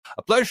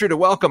A pleasure to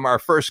welcome our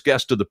first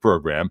guest to the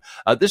program.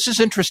 This is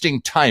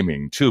interesting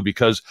timing, too,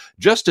 because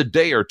just a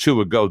day or two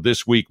ago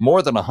this week,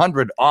 more than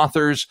 100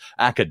 authors,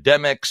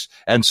 academics,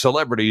 and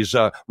celebrities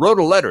wrote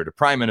a letter to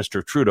Prime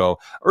Minister Trudeau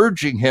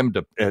urging him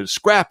to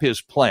scrap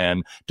his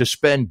plan to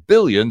spend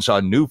billions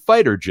on new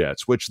fighter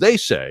jets, which they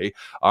say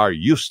are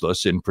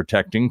useless in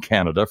protecting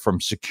Canada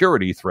from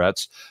security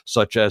threats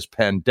such as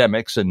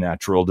pandemics and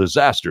natural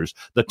disasters.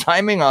 The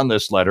timing on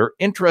this letter,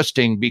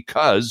 interesting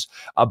because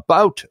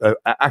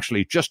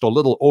actually just a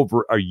little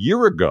over a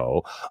year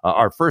ago,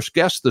 our first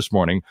guest this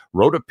morning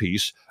wrote a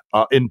piece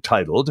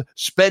entitled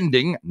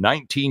 "Spending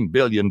 $19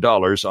 billion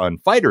on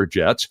Fighter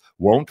Jets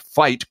Won't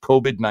Fight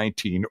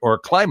COVID-19 or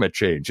Climate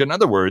Change." In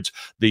other words,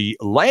 the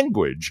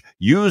language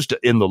used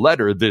in the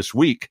letter this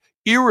week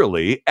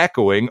eerily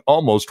echoing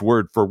almost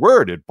word for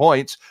word at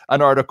points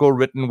an article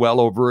written well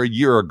over a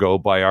year ago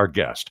by our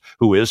guest,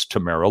 who is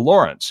Tamara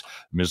Lawrence.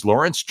 Ms.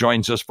 Lawrence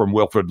joins us from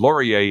Wilfrid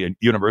Laurier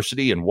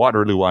University in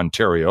Waterloo,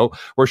 Ontario,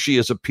 where she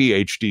is a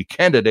PhD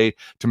candidate.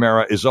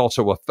 Tamara is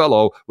also a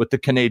fellow with the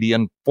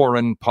Canadian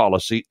Foreign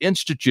Policy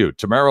Institute.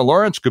 Tamara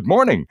Lawrence, good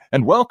morning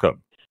and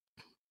welcome.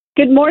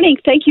 Good morning.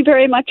 Thank you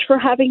very much for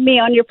having me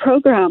on your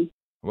program.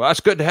 Well,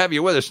 it's good to have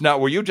you with us. Now,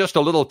 were you just a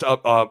little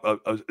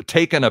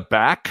taken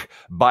aback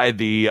by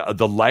the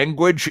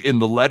language in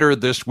the letter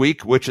this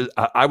week, which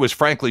I was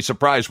frankly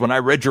surprised when I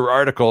read your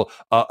article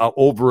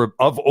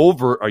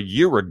over a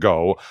year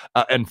ago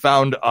and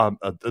found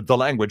the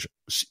language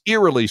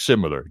eerily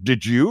similar?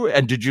 Did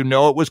you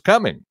know it was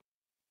coming?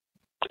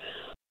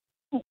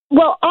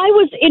 Well, I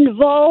was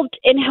involved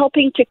in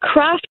helping to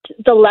craft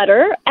the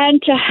letter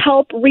and to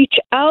help reach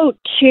out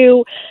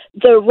to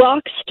the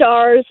rock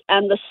stars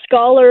and the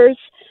scholars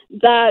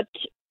that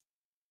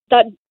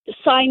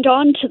signed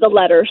on to the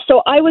letter.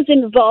 So I was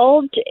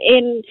involved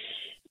in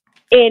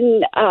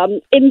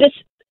this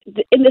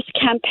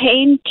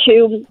campaign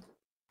to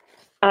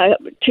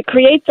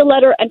create the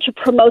letter and to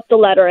promote the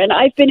letter. And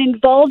I've been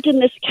involved in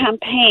this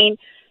campaign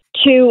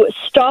to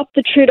stop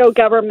the Trudeau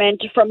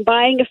government from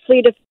buying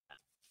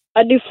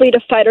a new fleet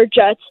of fighter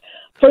jets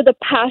for the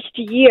past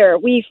year.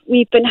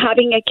 We've been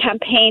having a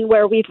campaign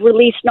where we've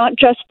released not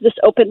just this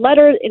open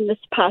letter in this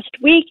past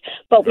week,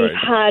 but we've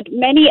had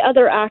many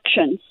other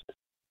actions.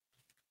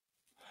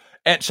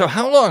 And so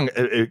how long,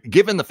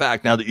 given the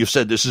fact now that you've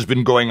said this has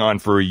been going on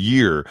for a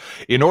year,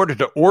 in order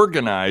to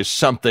organize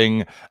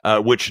something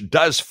which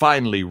does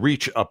finally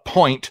reach a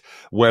point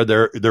where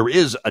there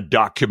is a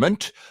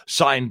document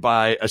signed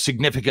by a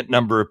significant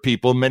number of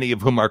people, many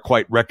of whom are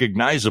quite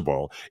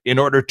recognizable, in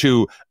order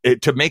to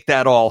make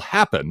that all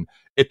happen,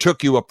 it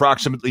took you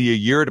approximately a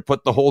year to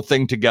put the whole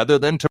thing together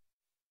then?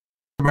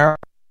 Well,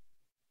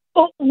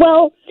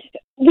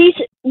 we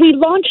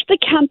launched the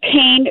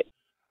campaign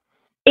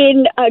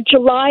in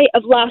July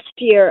of last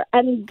year,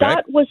 and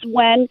that was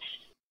when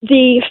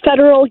the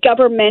federal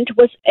government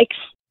was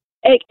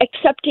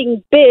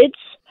accepting bids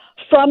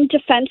from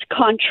defense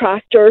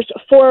contractors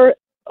for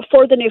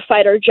the new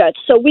fighter jets.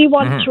 So we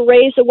wanted to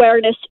raise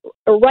awareness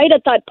right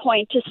at that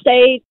point to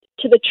say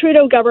to the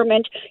Trudeau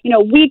government,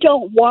 we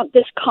don't want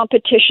this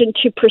competition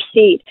to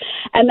proceed.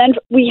 And then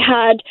we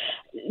had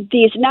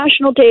these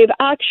National Day of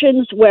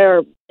Actions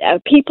where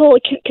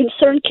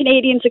concerned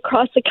Canadians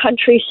across the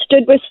country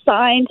stood with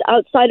signs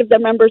outside of their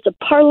members of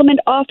parliament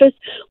office.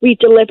 We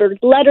delivered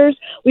letters.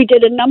 We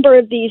did a number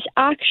of these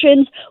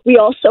actions. We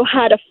also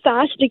had a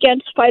fast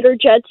against fighter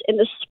jets in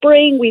the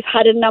spring. We've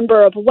had a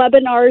number of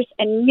webinars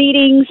and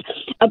meetings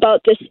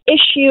about this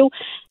issue.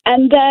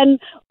 And then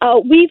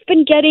we've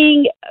been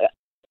getting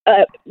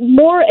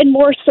more and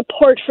more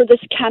support for this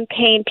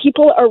campaign.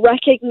 People are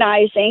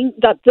recognizing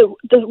that the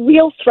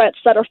real threats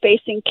that are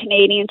facing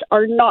Canadians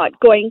are not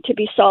going to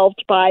be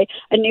solved by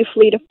a new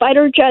fleet of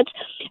fighter jets.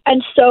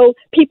 And so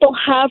people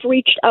have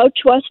reached out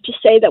to us to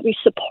say that we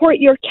support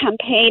your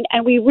campaign,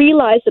 and we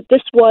realize that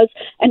this was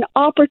an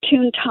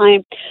opportune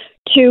time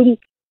to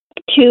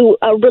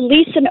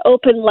release an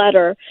open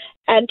letter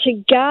and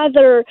to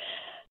gather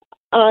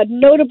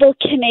notable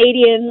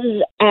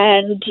Canadians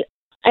and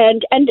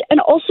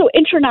also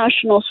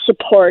international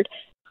support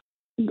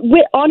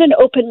on an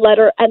open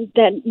letter, and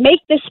then make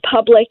this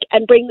public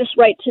and bring this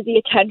right to the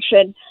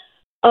attention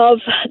of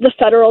the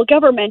federal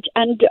government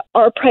and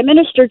our Prime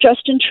Minister,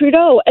 Justin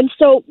Trudeau. And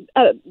so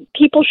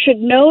people should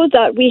know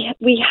that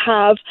we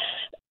have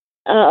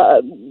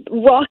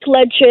rock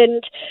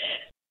legend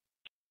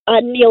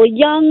Neil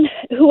Young,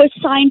 who has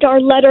signed our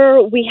letter.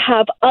 We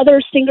have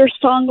other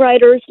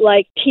singer-songwriters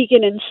like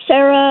Tegan and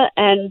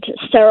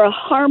Sarah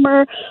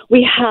Harmer.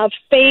 We have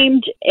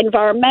famed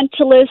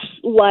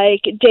environmentalists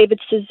like David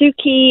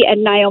Suzuki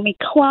and Naomi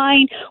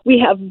Klein. We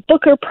have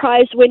Booker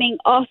Prize-winning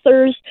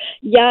authors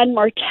Yann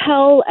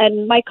Martel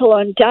and Michael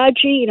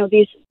Ondaatje,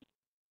 these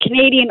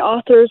Canadian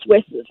authors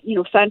with,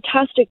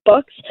 fantastic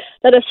books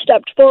that have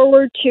stepped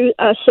forward to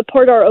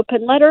support our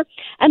open letter.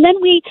 And then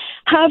we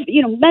have,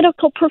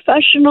 medical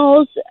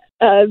professionals,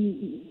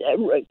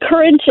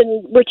 current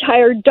and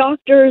retired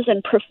doctors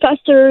and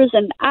professors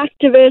and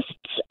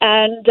activists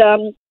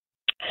and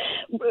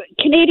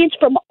Canadians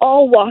from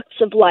all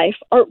walks of life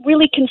are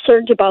really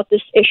concerned about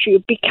this issue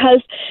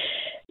because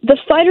the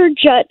fighter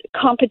jet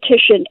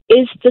competition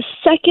is the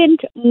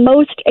second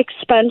most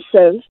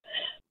expensive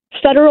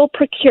federal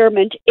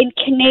procurement in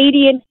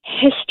Canadian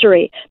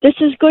history. This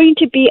is going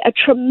to be a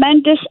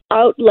tremendous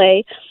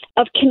outlay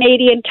of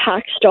Canadian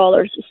tax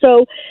dollars.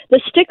 So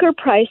the sticker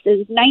price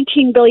is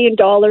 $19 billion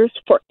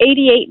for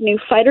 88 new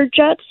fighter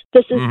jets.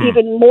 This is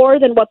even more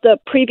than what the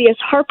previous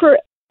Harper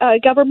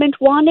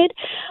government wanted.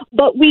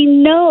 But we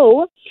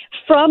know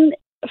from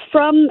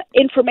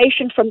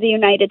information from the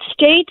United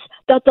States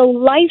that the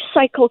life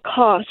cycle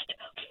cost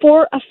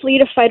for a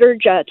fleet of fighter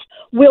jets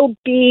will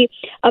be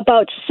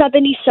about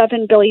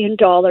 $77 billion.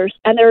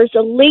 And there is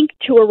a link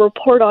to a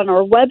report on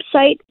our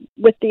website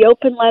with the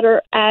open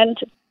letter and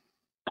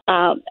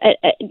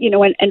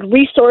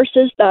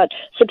resources that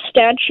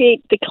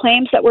substantiate the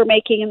claims that we're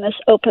making in this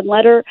open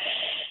letter.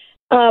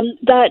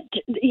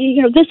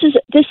 This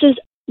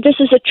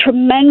is a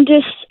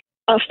tremendous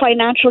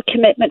financial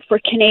commitment for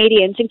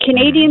Canadians, and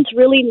Canadians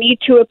really need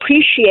to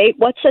appreciate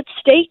what's at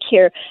stake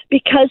here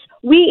because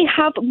we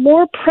have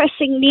more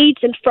pressing needs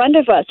in front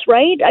of us,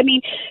 right? I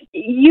mean,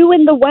 you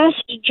in the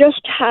West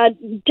just had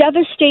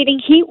devastating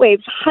heat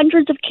waves.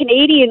 Hundreds of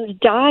Canadians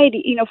died,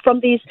 from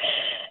the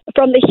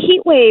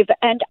heat wave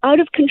and out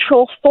of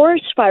control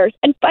forest fires.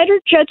 And fighter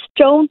jets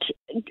don't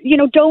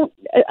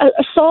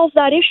solve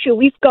that issue.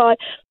 We've got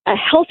a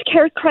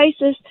healthcare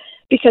crisis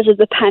because of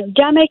the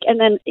pandemic, and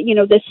then,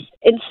 this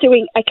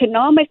ensuing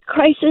economic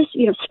crisis.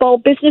 Small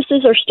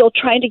businesses are still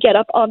trying to get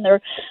up on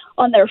their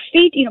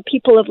feet.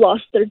 People have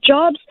lost their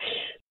jobs.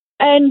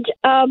 And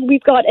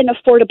we've got an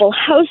affordable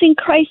housing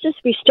crisis.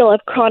 We still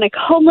have chronic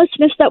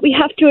homelessness that we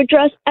have to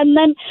address. And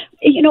then,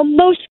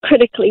 most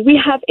critically, we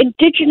have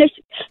Indigenous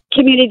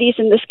communities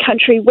in this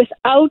country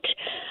without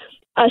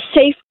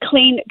safe,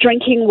 clean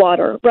drinking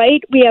water,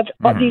 right? We have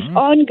these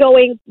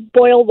ongoing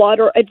boil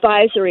water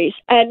advisories.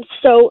 And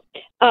so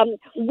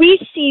we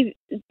see,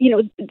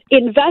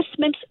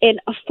 investments in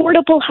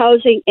affordable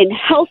housing, in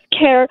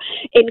healthcare,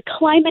 in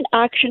climate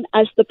action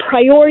as the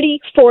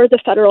priority for the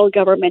federal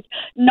government,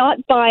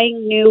 not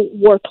buying new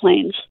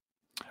warplanes.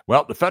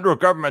 Well, the federal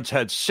government's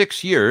had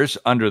 6 years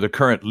under the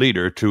current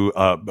leader to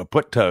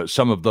put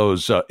some of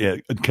those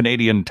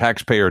Canadian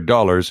taxpayer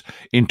dollars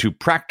into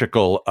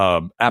practical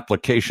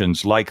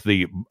applications like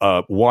the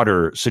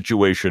water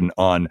situation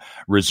on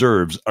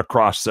reserves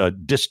across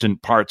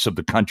distant parts of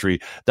the country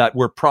that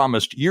were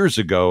promised years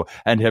ago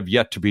and have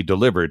yet to be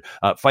delivered.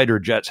 Fighter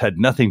jets had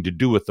nothing to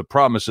do with the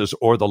promises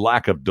or the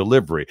lack of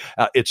delivery.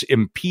 It's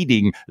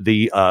impeding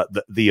the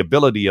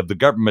ability of the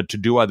government to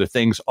do other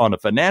things on a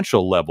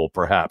financial level,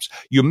 perhaps.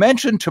 You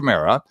mentioned,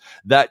 Tamara,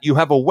 that you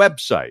have a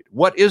website.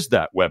 What is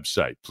that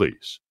website,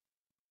 please?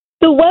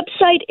 The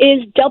website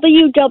is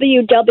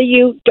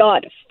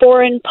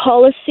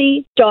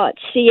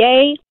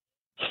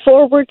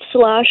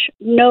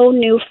www.foreignpolicy.ca/no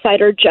new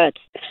fighter jets.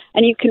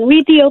 And you can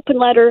read the open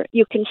letter,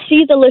 you can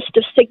see the list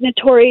of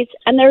signatories,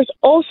 and there's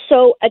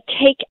also a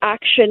take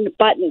action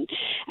button.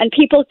 And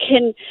people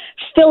can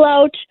fill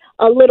out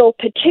a little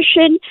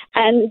petition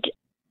and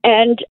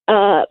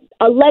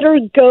a letter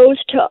goes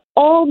to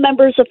all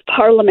members of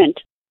Parliament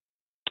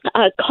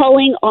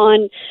calling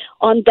on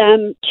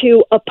them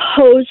to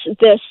oppose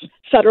this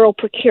federal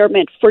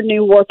procurement for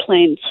new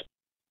warplanes.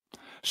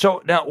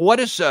 So now, what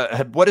has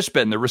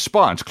been the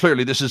response?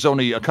 Clearly, this is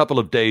only a couple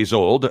of days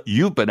old.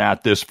 You've been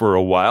at this for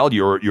a while.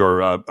 Your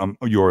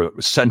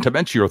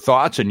sentiments, your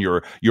thoughts, and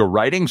your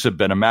writings have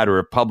been a matter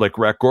of public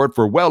record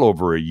for well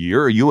over a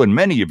year. You and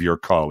many of your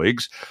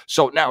colleagues.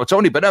 So now it's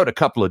only been out a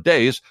couple of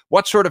days.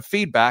 What sort of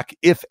feedback,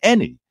 if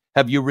any,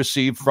 have you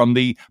received from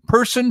the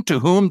person to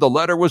whom the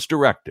letter was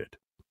directed?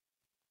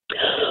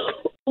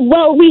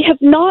 Well, we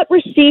have not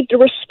received a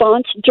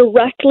response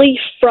directly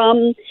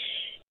from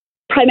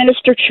Prime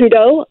Minister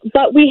Trudeau,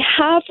 but we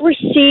have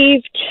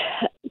received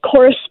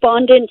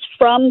correspondence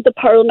from the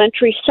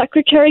Parliamentary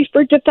Secretary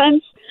for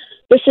Defence.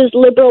 This is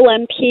Liberal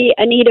MP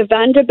Anita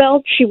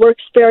Vanderbilt. She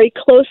works very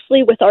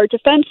closely with our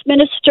Defence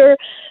Minister,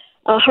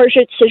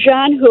 Harjit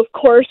Sajjan, who, of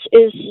course,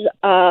 is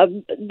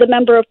the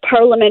Member of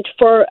Parliament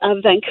for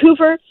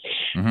Vancouver.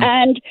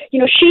 And,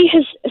 she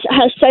has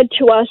said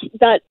to us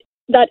that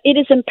it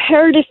is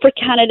imperative for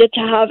Canada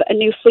to have a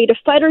new fleet of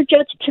fighter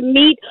jets to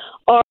meet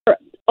our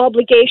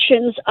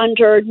obligations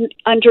under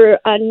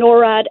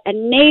NORAD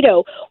and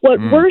NATO.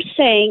 What we're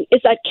saying is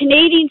that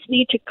Canadians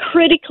need to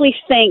critically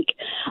think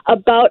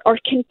about our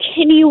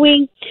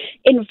continuing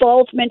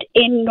involvement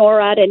in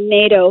NORAD and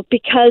NATO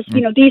because,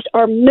 these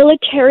are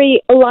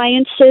military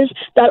alliances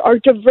that are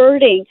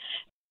diverting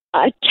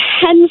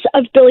tens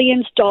of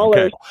billions of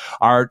dollars.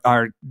 Okay.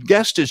 Our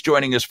guest is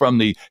joining us from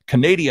the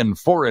Canadian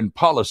Foreign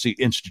Policy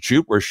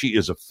Institute, where she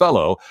is a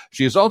fellow.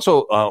 She is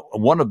also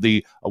one of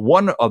the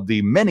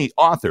many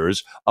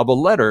authors of a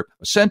letter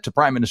sent to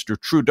Prime Minister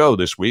Trudeau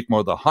this week.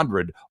 More than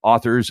 100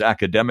 authors,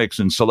 academics,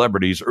 and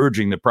celebrities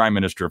urging the Prime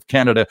Minister of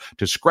Canada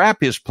to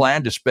scrap his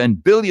plan to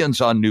spend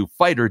billions on new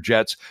fighter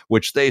jets,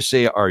 which they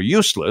say are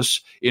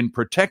useless in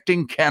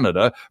protecting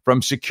Canada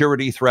from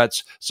security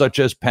threats such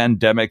as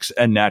pandemics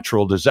and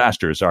natural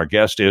disasters. Our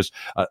guest is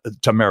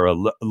Tamara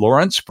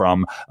Lawrence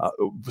from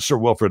Sir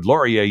Wilfrid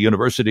Laurier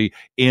University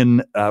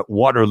in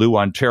Waterloo,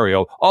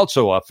 Ontario,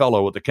 also a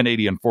fellow at the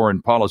Canadian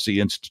Foreign Policy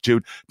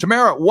Institute.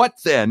 Tamara, what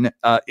then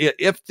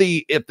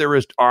if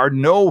there are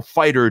no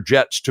fighter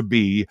jets to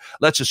be?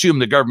 Let's assume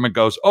the government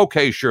goes,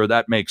 okay, sure,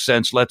 that makes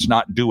sense. Let's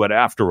not do it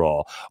after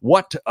all.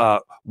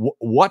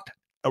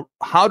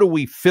 How do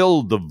we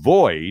fill the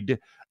void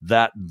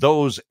that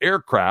those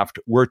aircraft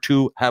were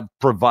to have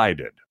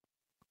provided?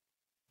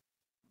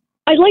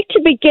 I'd like to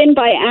begin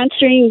by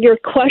answering your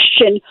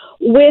question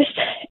with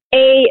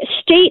a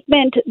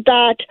statement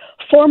that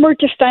former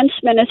Defense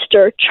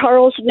Minister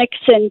Charles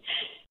Nixon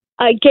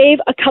gave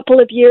a couple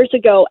of years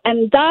ago,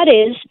 and that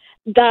is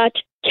that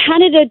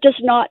Canada does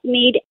not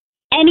need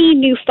any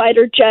new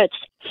fighter jets,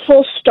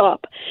 full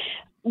stop.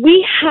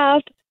 We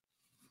have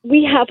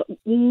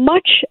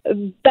much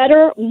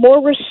better,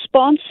 more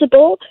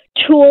responsible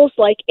tools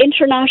like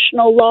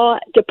international law,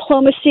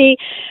 diplomacy,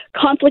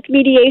 conflict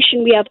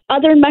mediation. We have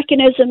other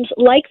mechanisms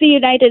like the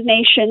United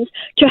Nations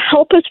to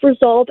help us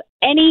resolve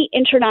any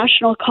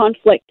international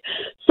conflict.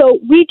 So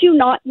we do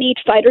not need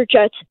fighter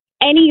jets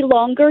any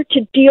longer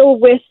to deal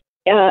with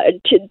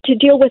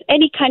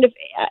any kind of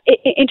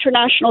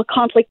international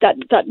conflict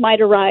that might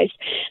arise.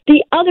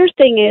 The other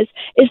thing is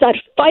that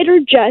fighter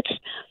jets,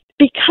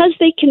 because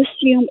they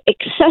consume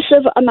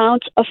excessive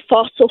amounts of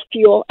fossil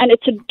fuel, and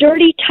it's a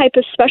dirty type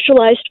of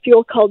specialized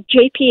fuel called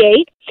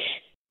JP8,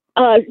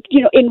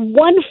 in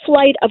one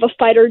flight of a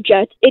fighter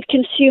jet, it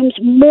consumes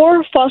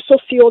more fossil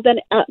fuel than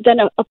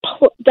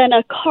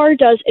a car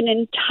does in an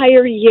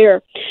entire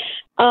year.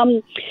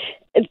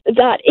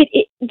 That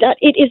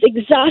it is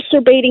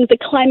exacerbating the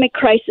climate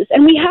crisis.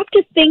 And we have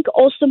to think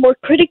also more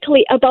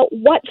critically about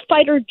what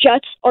fighter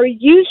jets are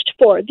used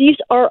for. These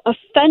are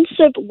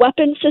offensive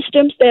weapon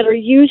systems that are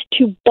used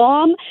to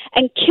bomb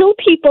and kill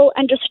people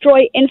and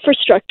destroy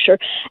infrastructure.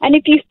 And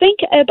if you think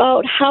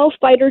about how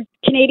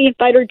Canadian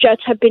fighter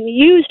jets have been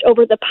used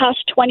over the past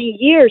 20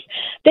 years,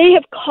 they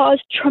have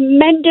caused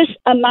tremendous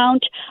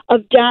amount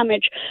of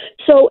damage.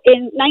 So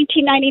in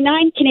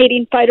 1999,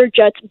 Canadian fighter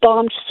jets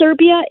bombed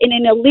Serbia in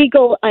an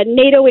illegal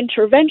NATO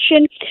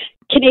intervention.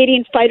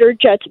 Canadian fighter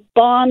jets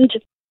bombed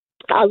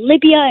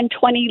Libya in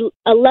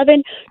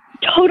 2011,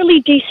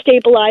 totally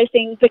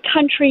destabilizing the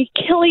country,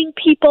 killing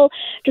people,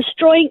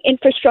 destroying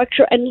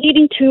infrastructure, and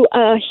leading to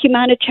a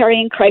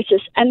humanitarian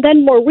crisis. And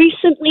then more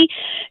recently,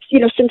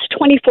 since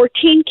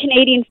 2014,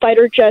 Canadian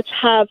fighter jets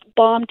have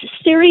bombed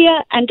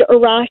Syria and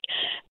Iraq,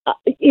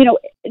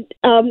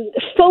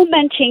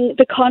 fomenting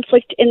the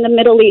conflict in the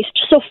Middle East.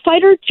 So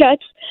fighter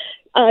jets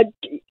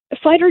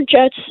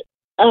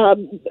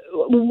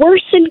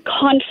worsen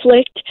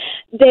conflict.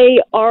 They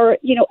are,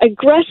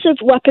 aggressive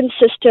weapon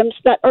systems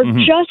that are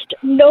just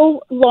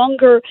no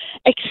longer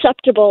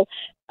acceptable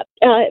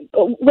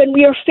when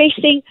we are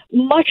facing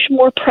much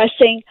more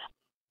pressing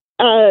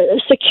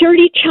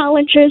security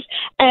challenges,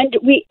 and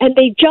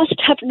they just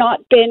have not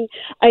been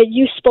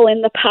useful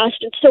in the past.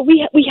 And so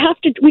we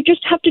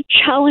just have to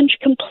challenge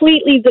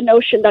completely the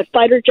notion that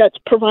fighter jets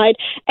provide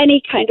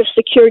any kind of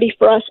security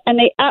for us, and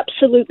they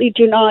absolutely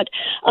do not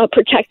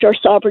protect our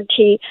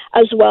sovereignty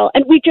as well.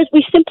 And we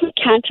simply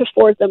can't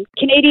afford them.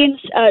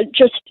 Canadians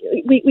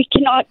we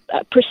cannot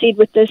proceed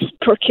with this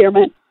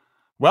procurement.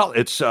 Well,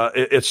 it's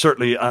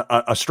certainly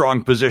a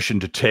strong position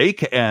to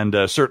take, and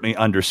certainly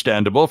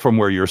understandable from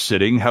where you're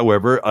sitting.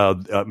 However,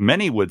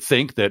 many would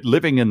think that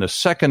living in the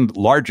second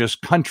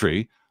largest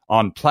country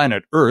on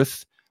planet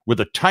Earth,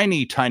 with a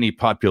tiny, tiny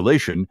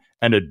population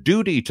and a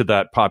duty to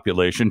that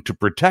population to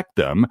protect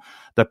them,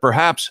 that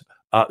perhaps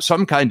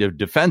some kind of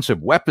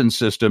defensive weapon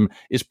system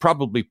is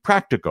probably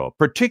practical,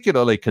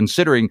 particularly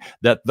considering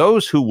that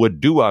those who would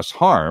do us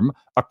harm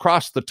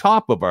across the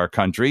top of our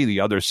country, the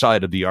other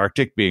side of the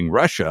Arctic being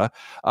Russia,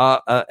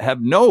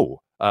 have no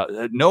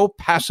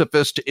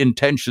pacifist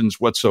intentions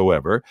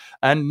whatsoever,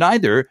 and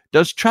neither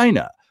does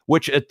China,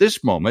 which at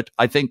this moment,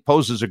 I think,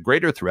 poses a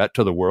greater threat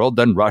to the world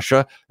than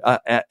Russia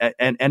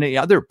and any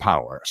other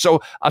power. So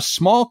a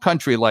small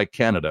country like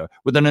Canada,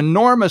 with an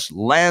enormous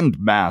land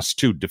mass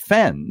to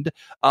defend,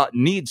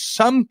 needs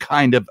some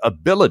kind of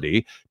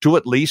ability to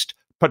at least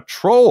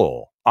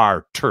patrol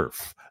our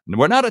turf.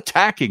 We're not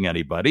attacking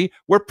anybody.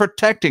 We're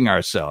protecting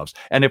ourselves.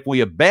 And if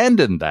we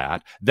abandon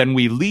that, then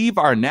we leave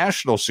our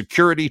national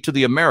security to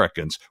the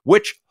Americans,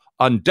 which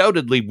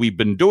undoubtedly we've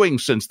been doing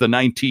since the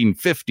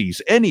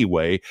 1950s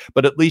anyway,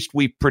 but at least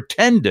we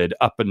pretended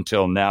up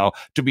until now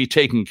to be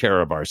taking care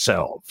of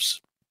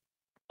ourselves.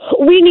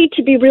 We need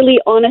to be really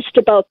honest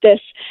about this.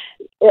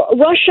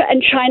 Russia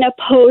and China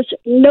pose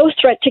no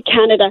threat to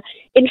Canada.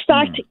 In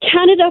fact,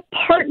 Canada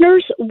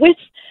partners with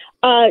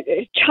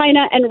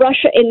China and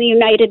Russia in the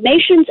United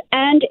Nations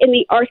and in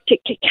the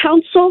Arctic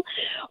Council.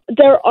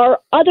 There are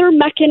other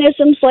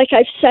mechanisms, like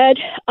I've said,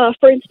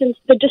 for instance,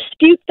 the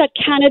dispute that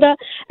Canada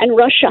and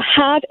Russia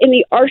have in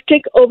the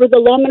Arctic over the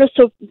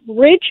Lomonosov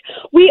Ridge.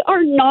 We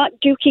are not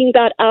duking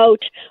that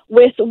out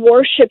with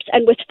warships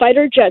and with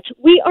fighter jets.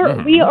 We are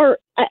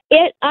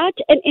at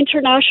an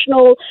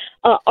international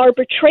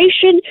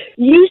arbitration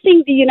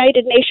using the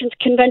United Nations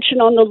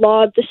Convention on the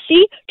Law of the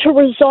Sea to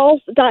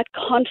resolve that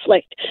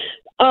conflict.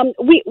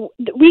 We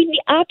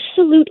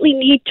absolutely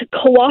need to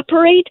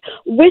cooperate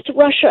with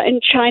Russia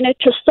and China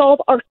to solve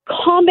our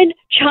common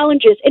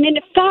challenges. And in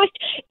fact,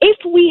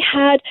 if we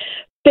had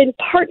been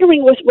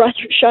partnering with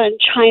Russia and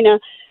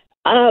China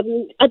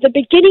at the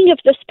beginning of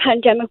this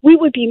pandemic, we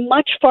would be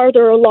much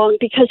farther along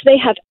because they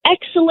have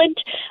excellent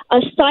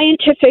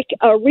scientific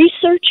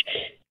research.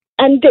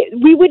 And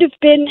we would have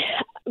been,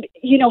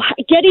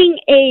 getting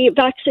a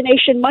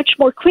vaccination much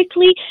more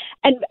quickly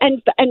and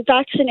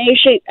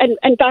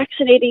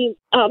vaccinating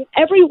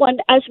everyone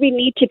as we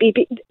need to be.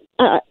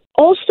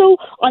 Also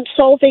on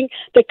solving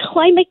the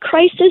climate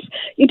crisis,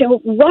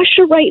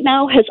 Russia right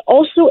now has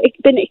also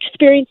been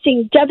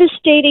experiencing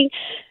devastating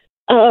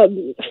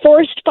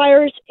forest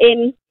fires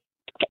in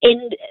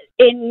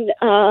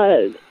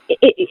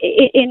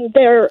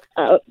their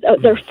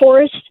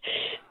forests,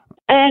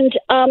 and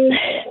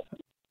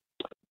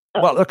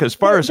well, look, as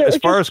far as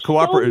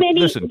cooperating,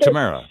 listen,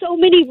 Tamara. So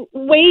many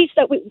ways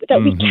that we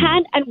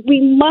can and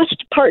we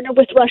must partner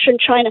with Russia and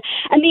China.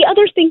 And the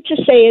other thing to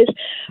say is,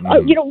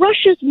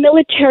 Russia's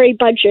military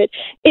budget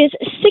is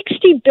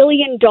 $60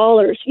 billion.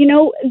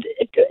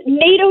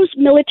 NATO's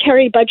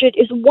military budget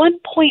is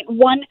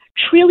 $1.1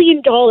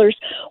 trillion.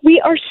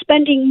 We are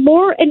spending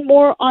more and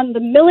more on the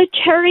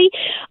military,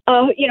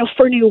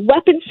 for new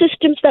weapon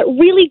systems that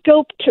really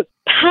go to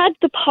pad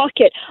the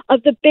pocket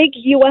of the big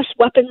U.S.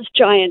 weapons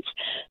giants.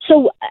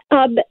 So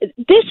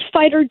this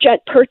fighter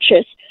jet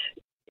purchase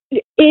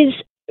is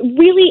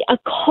really a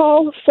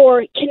call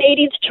for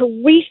Canadians to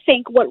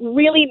rethink what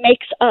really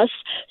makes us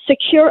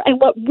secure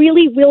and what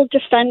really will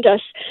defend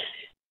us.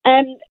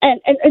 And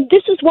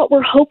this is what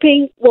we're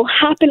hoping will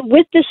happen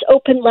with this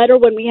open letter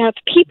when we have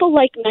people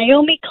like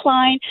Naomi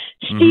Klein,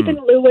 Stephen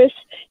Lewis,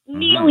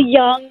 Neil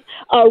Young,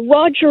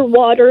 Roger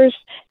Waters,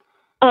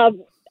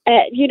 and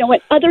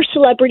other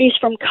celebrities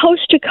from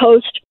coast to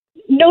coast,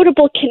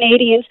 notable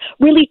Canadians,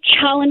 really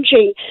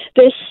challenging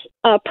this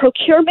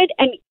procurement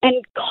and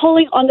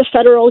calling on the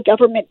federal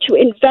government to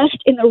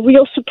invest in the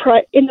real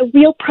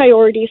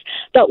priorities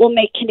that will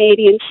make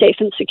Canadians safe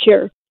and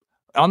secure.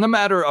 On the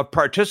matter of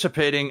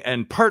participating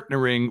and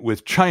partnering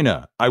with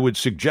China, I would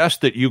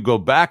suggest that you go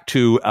back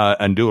to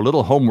and do a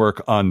little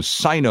homework on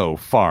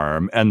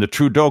Sinopharm and the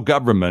Trudeau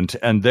government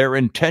and their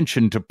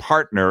intention to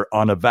partner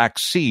on a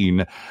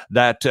vaccine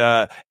that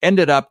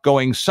ended up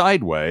going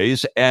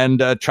sideways,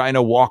 and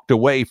China walked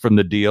away from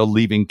the deal,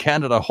 leaving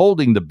Canada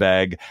holding the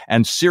bag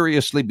and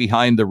seriously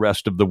behind the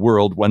rest of the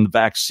world when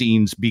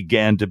vaccines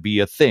began to be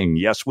a thing.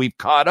 Yes, we've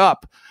caught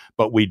up,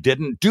 but we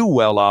didn't do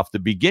well off the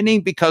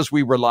beginning because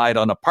we relied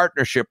on a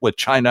partnership with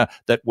China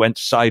that went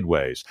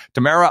sideways.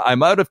 Tamara,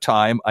 I'm out of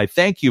time. I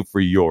thank you for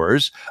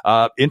yours.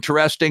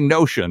 Interesting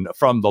notion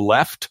from the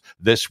left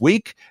this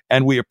week,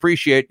 and we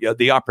appreciate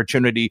the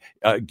opportunity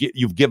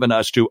you've given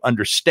us to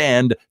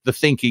understand the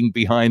thinking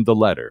behind the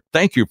letter.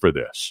 Thank you for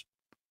this.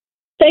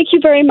 Thank you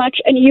very much,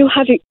 and you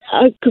have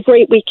a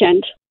great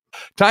weekend.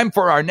 Time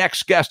for our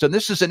next guest, and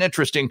this is an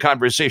interesting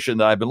conversation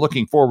that I've been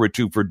looking forward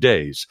to for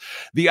days.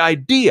 The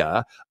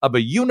idea of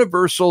a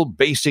universal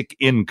basic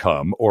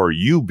income, or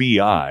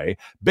UBI,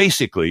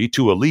 basically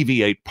to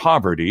alleviate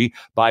poverty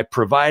by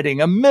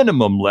providing a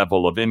minimum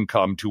level of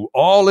income to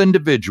all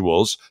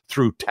individuals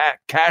through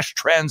cash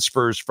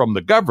transfers from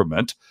the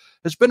government,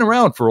 has been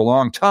around for a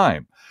long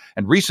time.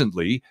 And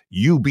recently,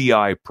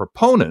 UBI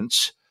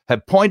proponents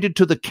have pointed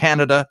to the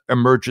Canada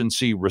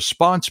Emergency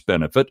Response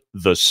Benefit,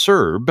 the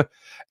CERB,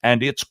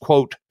 and its,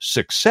 quote,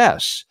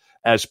 success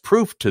as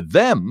proof to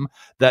them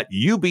that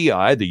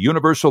UBI, the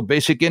Universal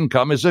Basic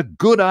Income, is a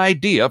good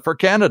idea for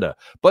Canada.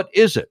 But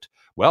is it?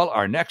 Well,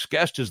 our next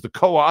guest is the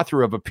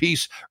co-author of a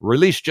piece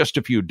released just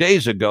a few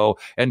days ago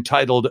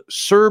entitled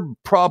CERB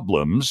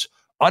Problems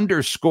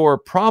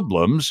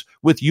 _Problems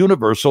with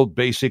Universal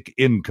Basic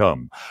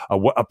Income.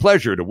 A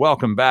pleasure to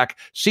welcome back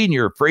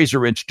Senior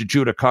Fraser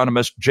Institute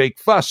economist Jake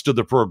Fuss to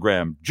the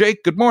program.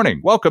 Jake, good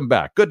morning. Welcome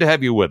back. Good to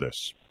have you with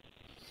us.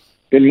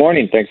 Good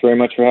morning. Thanks very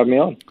much for having me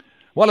on.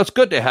 Well, it's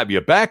good to have you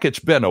back. It's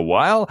been a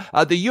while.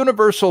 The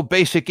Universal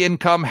Basic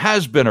Income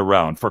has been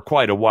around for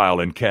quite a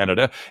while in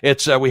Canada.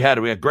 We had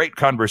a great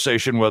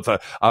conversation with a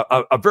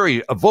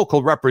very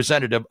vocal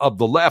representative of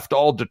the left,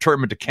 all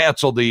determined to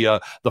cancel the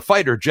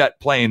fighter jet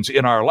planes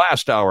in our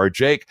last hour,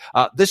 Jake.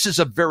 This is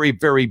a very,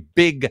 very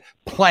big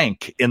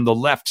plank in the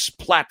left's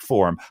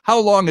platform. How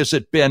long has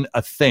it been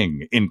a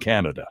thing in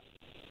Canada?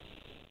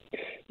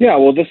 Yeah,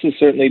 well, this has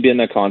certainly been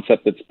a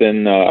concept that's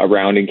been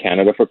around in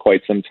Canada for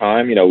quite some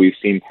time. We've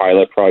seen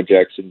pilot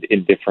projects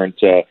in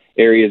different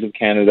areas of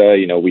Canada.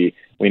 We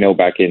know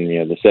back in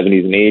the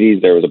 70s and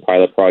 80s there was a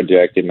pilot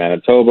project in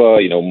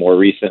Manitoba. More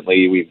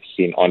recently we've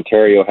seen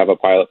Ontario have a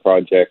pilot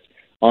project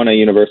on a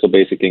universal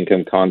basic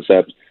income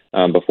concept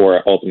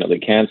before ultimately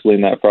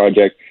canceling that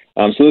project.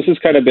 So this has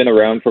kind of been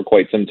around for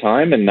quite some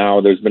time, and now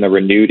there's been a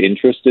renewed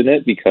interest in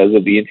it because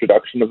of the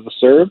introduction of the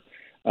CERB.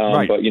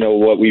 Right. But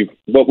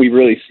what we've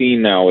really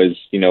seen now is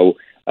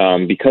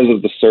because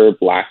of the CERB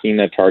lacking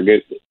a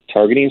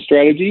targeting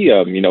strategy,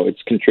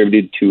 it's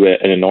contributed to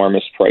an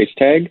enormous price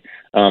tag.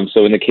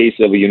 So in the case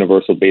of a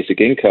universal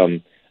basic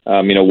income,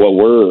 what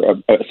we're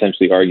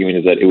essentially arguing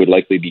is that it would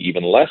likely be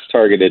even less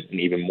targeted and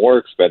even more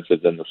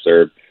expensive than the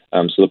CERB.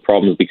 So the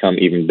problems become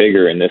even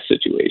bigger in this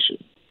situation.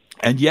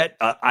 And yet,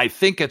 I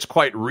think it's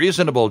quite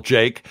reasonable,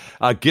 Jake,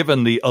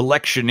 given the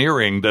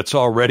electioneering that's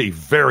already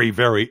very,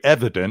 very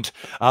evident,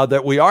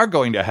 that we are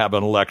going to have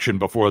an election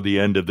before the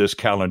end of this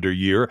calendar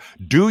year.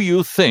 Do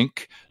you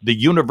think the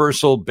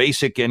universal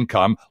basic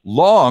income,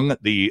 long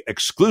the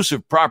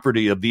exclusive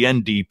property of the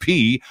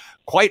NDP,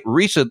 quite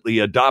recently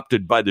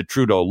adopted by the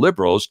Trudeau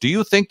Liberals, do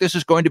you think this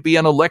is going to be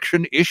an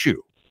election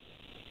issue?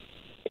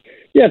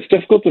 Yeah, it's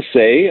difficult to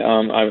say.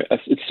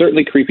 It's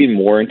certainly creeping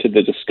more into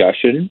the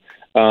discussion.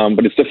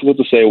 But it's difficult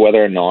to say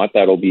whether or not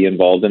that'll be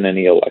involved in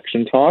any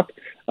election talk.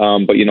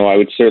 But I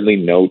would certainly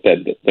note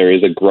that there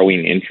is a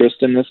growing interest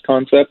in this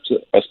concept,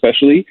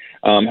 especially.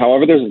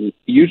 However, there's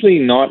usually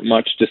not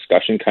much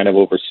discussion kind of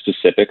over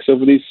specifics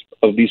of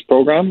these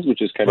programs,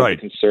 which is kind of a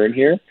concern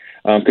here.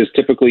 Because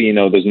typically,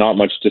 there's not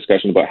much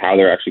discussion about how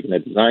they're actually going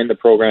to design the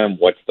program,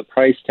 what's the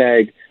price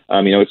tag.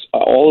 It's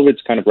all of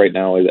it's kind of right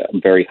now at a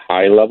very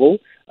high level.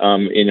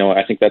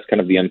 I think that's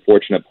kind of the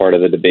unfortunate part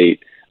of the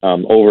debate.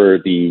 Over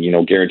the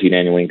guaranteed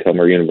annual income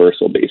or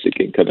universal basic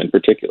income in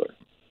particular.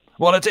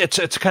 Well,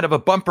 it's kind of a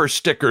bumper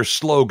sticker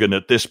slogan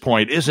at this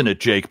point, isn't it,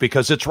 Jake?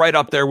 Because it's right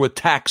up there with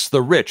tax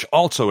the rich,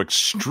 also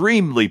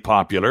extremely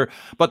popular.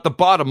 But the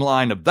bottom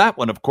line of that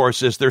one, of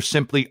course, is there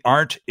simply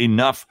aren't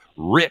enough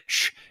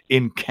rich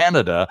in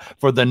Canada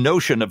for the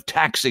notion of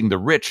taxing the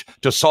rich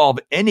to solve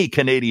any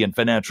Canadian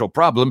financial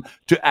problem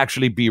to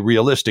actually be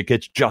realistic.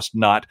 It's just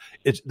not.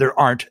 There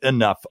aren't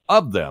enough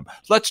of them.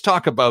 Let's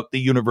talk about the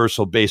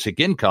universal basic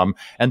income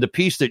and the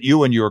piece that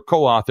you and your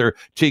co-author,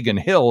 Tegan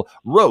Hill,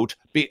 wrote,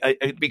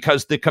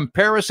 because the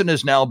comparison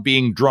is now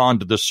being drawn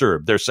to the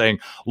CERB. They're saying,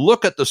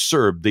 look at the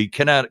CERB, the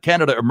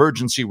Canada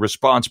Emergency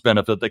Response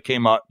Benefit that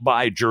came out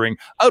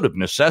out of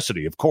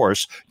necessity, of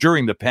course,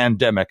 during the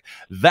pandemic.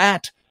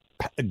 That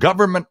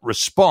government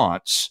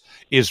response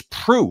is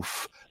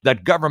proof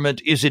that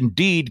government is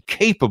indeed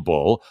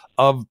capable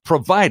of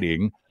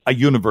providing a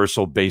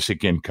universal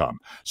basic income.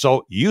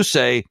 So you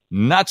say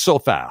not so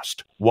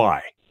fast.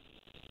 Why?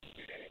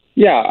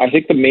 Yeah, I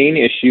think the main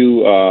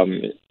issue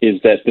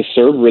is that the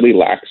CERB really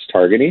lacks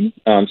targeting.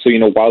 So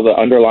while the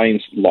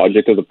underlying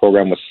logic of the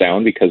program was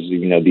sound because,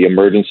 the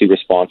emergency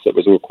response that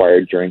was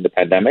required during the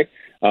pandemic,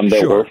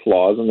 there were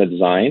flaws in the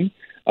design.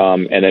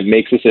 And it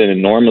makes this an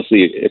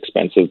enormously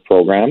expensive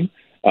program.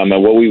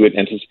 And what we would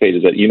anticipate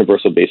is that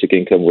universal basic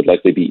income would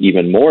likely be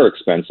even more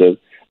expensive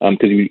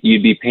because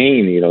you'd be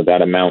paying,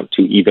 that amount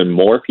to even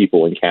more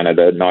people in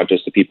Canada, not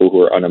just the people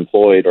who are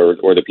unemployed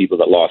or the people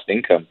that lost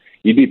income.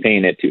 You'd be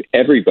paying it to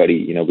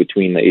everybody,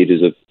 between the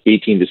ages of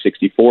 18 to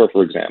 64,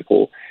 for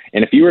example.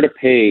 And if you were to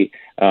pay,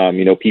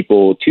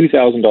 people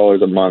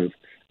 $2,000 a month,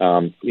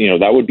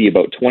 that would be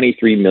about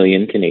 23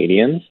 million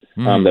Canadians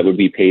that would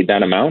be paid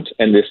that amount.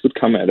 And this would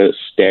come at a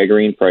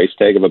staggering price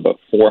tag of about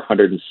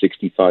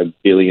 $465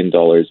 billion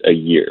a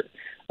year.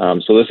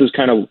 So this is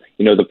kind of,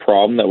 the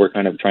problem that we're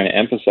kind of trying to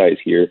emphasize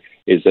here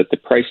is that the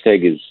price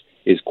tag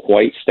is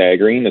quite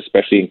staggering,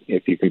 especially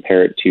if you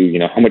compare it to,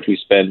 how much we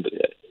spend,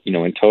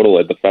 in total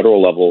at the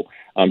federal level.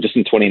 Just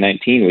in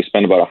 2019, we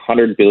spent about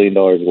 $100 billion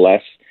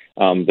less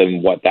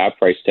than what that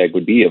price tag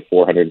would be of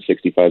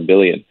 $465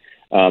 billion.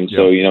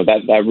 So,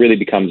 that really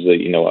becomes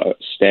a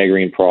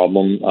staggering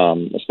problem,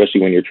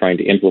 especially when you're trying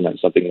to implement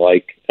something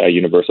like a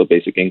universal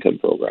basic income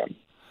program.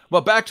 Well,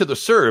 back to the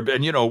CERB,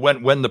 and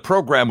when the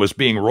program was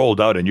being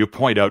rolled out, and you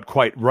point out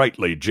quite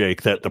rightly,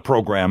 Jake, that the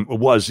program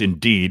was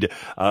indeed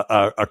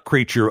a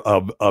creature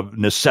of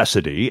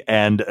necessity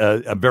and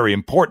a very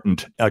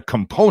important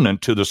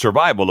component to the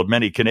survival of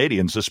many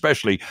Canadians,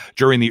 especially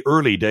during the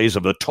early days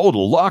of the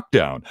total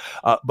lockdown.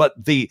 But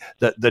the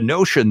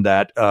notion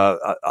that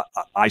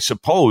I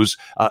suppose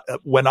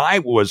when I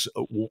was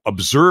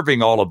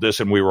observing all of this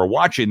and we were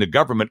watching the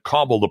government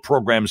cobble the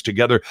programs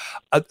together,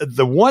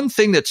 the one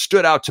thing that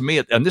stood out to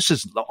me, and this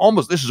is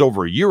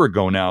over a year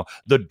ago now,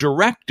 the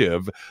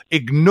directive,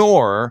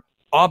 ignore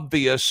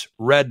obvious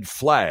red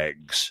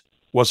flags,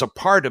 was a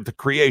part of the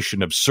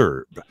creation of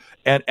CERB.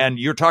 And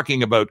you're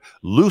talking about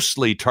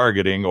loosely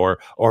targeting or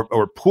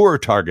poor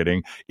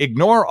targeting.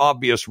 Ignore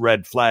obvious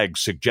red flags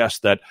suggests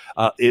that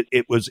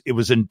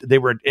they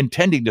were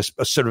intending to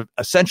sort of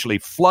essentially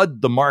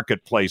flood the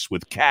marketplace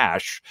with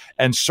cash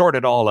and sort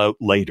it all out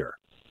later.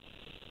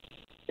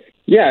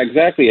 Yeah,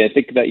 exactly. I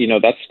think that,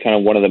 that's kind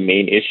of one of the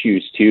main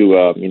issues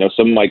too.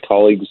 Some of my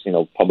colleagues,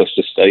 published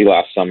a study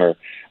last summer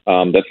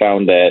that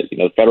found that,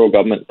 the federal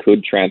government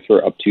could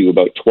transfer up to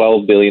about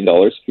 $12 billion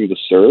through the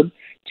CERB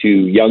to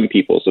young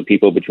people, so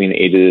people between the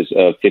ages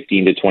of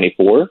 15 to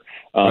 24.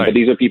 Right. But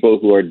these are people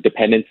who are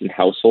dependents in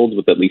households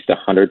with at least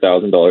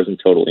 $100,000 in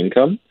total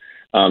income.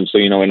 So,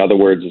 in other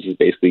words, this is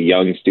basically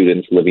young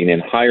students living in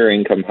higher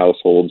income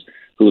households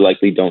who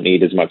likely don't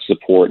need as much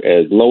support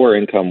as lower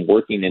income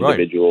working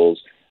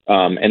individuals.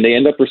 Right. And they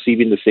end up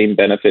receiving the same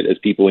benefit as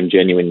people in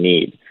genuine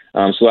need.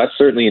 So that's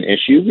certainly an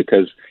issue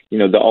because,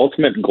 the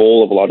ultimate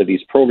goal of a lot of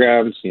these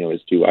programs,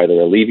 is to either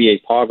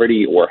alleviate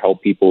poverty or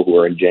help people who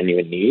are in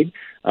genuine need.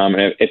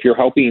 And if you're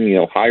helping,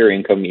 higher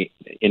income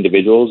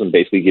individuals and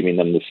basically giving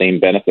them the same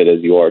benefit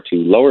as you are to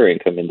lower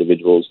income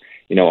individuals,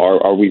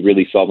 are we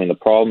really solving the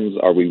problems?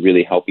 Are we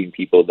really helping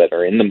people that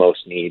are in the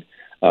most need?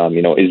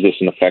 Is this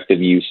an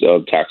effective use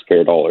of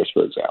taxpayer dollars,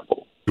 for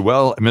example?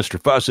 Well,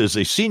 Mr. Fuss is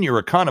a senior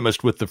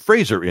economist with the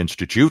Fraser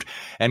Institute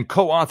and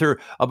co-author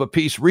of a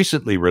piece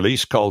recently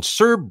released called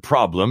CERB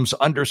Problems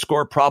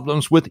 _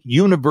 Problems with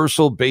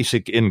Universal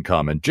Basic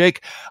Income. And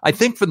Jake, I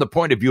think from the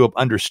point of view of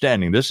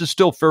understanding, this is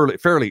still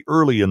fairly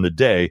early in the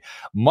day.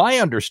 My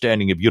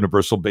understanding of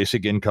universal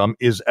basic income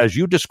is, as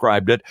you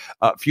described it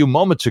a few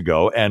moments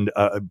ago, and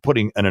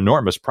putting an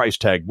enormous price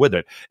tag with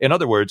it. In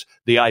other words,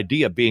 the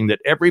idea being that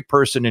every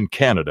person in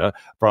Canada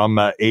from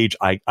age,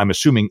 I'm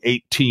assuming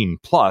 18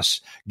 plus,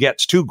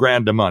 gets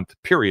 $2,000 a month,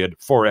 period,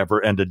 forever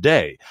and a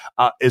day.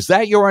 Is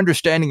that your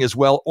understanding as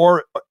well?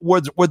 Or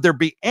would there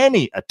be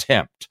any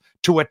attempt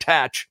to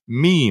attach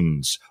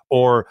means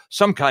or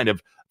some kind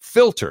of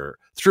filter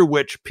through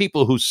which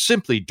people who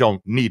simply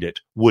don't need it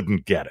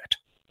wouldn't get it?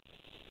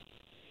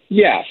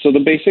 Yeah, so the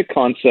basic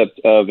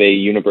concept of a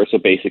universal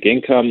basic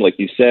income, like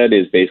you said,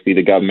 is basically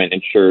the government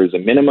ensures a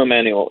minimum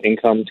annual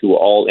income to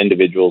all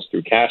individuals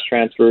through cash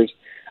transfers.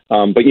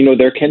 But,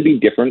 there can be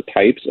different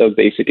types of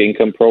basic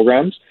income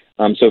programs.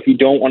 So if you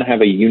don't want to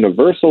have a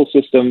universal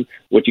system,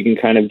 what you can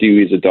kind of do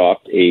is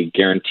adopt a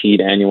guaranteed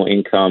annual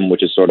income,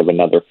 which is sort of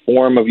another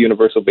form of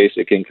universal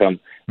basic income,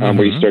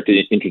 where you start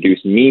to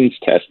introduce means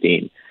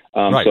testing.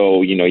 Right.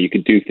 So, you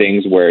could do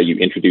things where you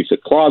introduce a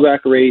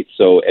clawback rate.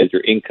 So as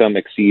your income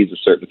exceeds a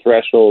certain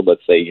threshold,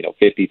 let's say,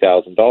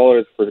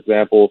 $50,000, for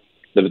example,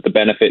 the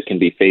benefit can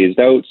be phased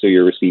out. So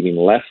you're receiving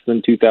less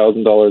than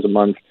 $2,000 a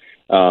month,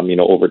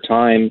 over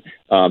time.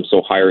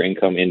 So higher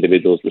income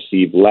individuals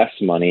receive less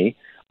money.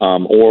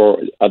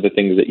 Or other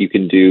things that you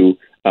can do,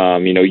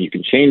 you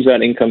can change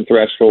that income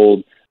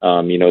threshold.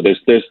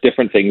 There's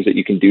different things that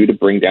you can do to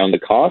bring down the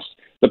cost.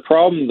 The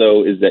problem,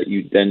 though, is that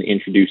you then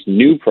introduce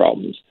new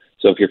problems.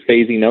 So if you're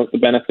phasing out the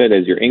benefit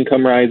as your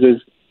income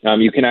rises,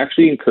 you can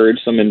actually encourage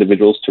some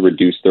individuals to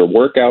reduce their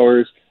work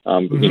hours,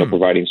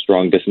 providing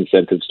strong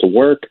disincentives to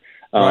work.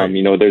 Right.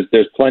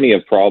 There's plenty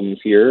of problems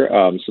here.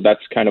 So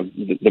that's kind of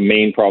the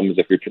main problem is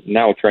if you're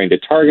now trying to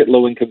target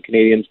low-income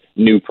Canadians,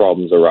 new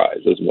problems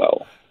arise as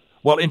well.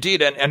 Well,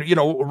 indeed. And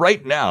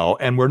right now,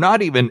 and we're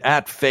not even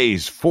at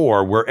phase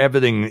 4 where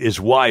everything is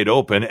wide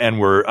open and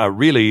we're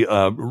really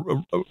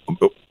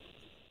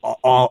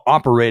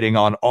operating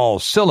on all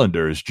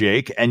cylinders,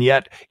 Jake. And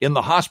yet in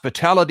the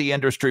hospitality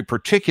industry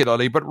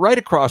particularly, but right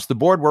across the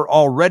board, we're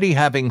already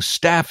having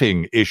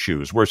staffing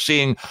issues. We're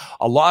seeing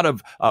a lot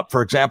of,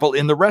 for example,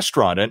 in the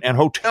restaurant and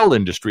hotel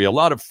industry, a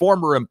lot of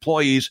former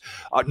employees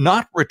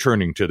not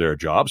returning to their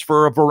jobs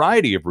for a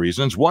variety of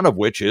reasons, one of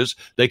which is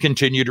they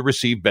continue to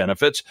receive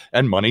benefits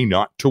and money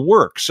not to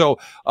work. So,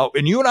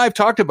 and you and I have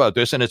talked about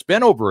this, and it's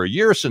been over a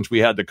year since we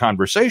had the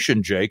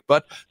conversation, Jake,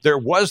 but there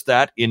was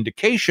that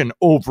indication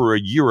over a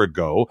year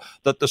ago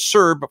that the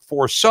CERB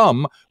for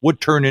some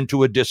would turn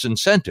into a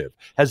disincentive.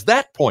 Has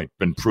that point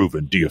been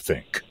proven, do you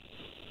think?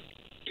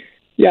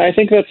 Yeah, I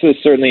think that's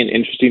certainly an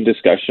interesting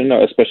discussion,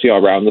 especially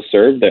around the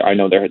CERB. I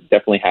know there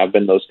definitely have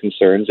been those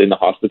concerns in the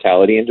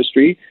hospitality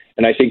industry.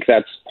 And I think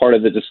that's part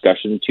of the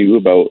discussion, too,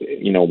 about,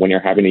 when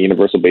you're having a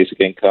universal basic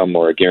income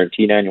or a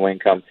guaranteed annual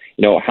income,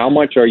 how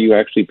much are you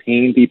actually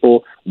paying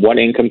people? What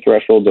income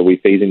thresholds are we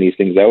phasing these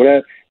things out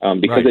at?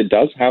 Because It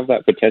does have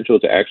that potential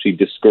to actually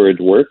discourage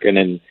work. And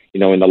then,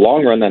 in the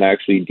long run, that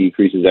actually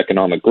decreases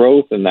economic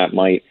growth. And that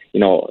might,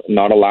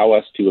 not allow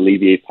us to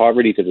alleviate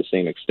poverty to the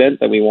same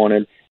extent that we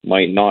wanted,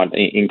 might not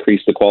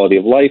increase the quality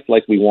of life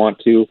like we want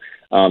to.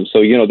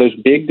 So, there's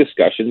big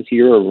discussions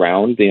here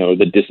around,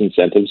 the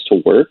disincentives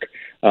to work.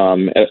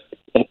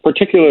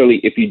 Particularly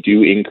if you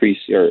do increase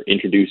or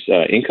introduce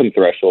income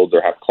thresholds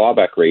or have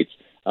clawback rates,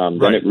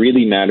 then it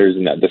really matters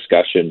in that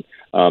discussion,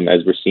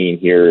 as we're seeing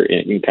here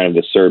in kind of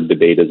the CERB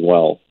debate as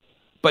well.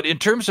 But in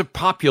terms of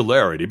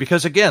popularity,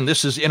 because again,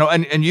 this is,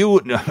 and you,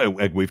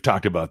 we've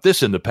talked about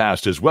this in the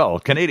past as well.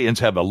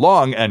 Canadians have a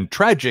long and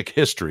tragic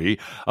history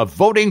of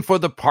voting for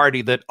the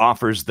party that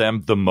offers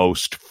them the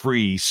most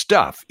free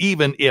stuff,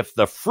 even if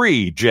the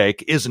free,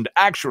 Jake, isn't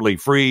actually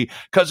free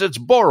because it's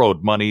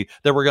borrowed money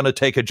that we're going to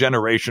take a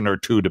generation or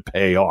two to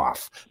pay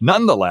off.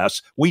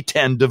 Nonetheless, we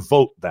tend to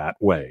vote that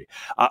way.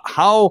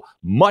 How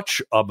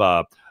much of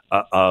a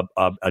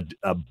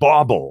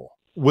bauble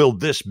will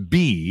this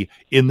be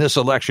in this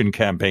election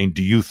campaign,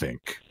 do you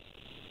think?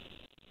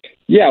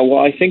 Yeah, well,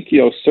 I think,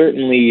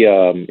 certainly,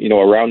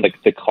 around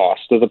the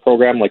cost of the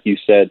program, like you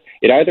said,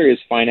 it either is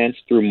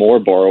financed through more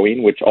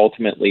borrowing, which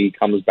ultimately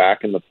comes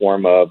back in the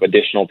form of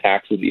additional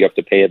taxes that you have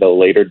to pay at a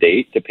later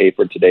date to pay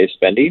for today's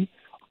spending,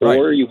 right,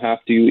 or you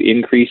have to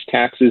increase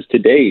taxes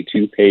today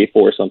to pay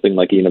for something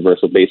like a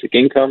universal basic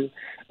income.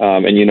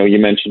 And, you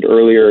mentioned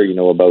earlier,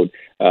 about,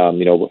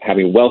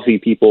 having wealthy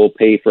people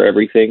pay for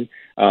everything.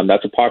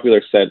 That's a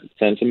popular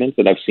sentiment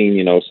that I've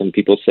seen, some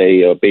people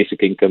say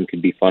basic income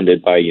could be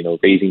funded by,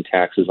 raising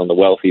taxes on the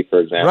wealthy, for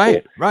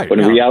example. Right. But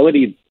in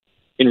reality,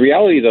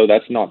 though,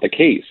 that's not the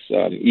case.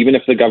 Even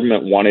if the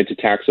government wanted to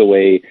tax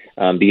away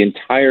the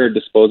entire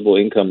disposable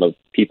income of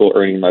people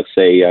earning, let's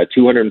say,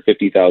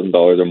 $250,000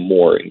 or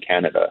more in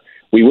Canada,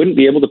 we wouldn't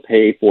be able to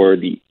pay for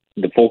the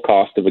full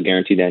cost of a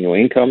guaranteed annual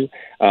income.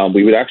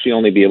 We would actually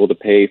only be able to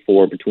pay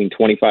for between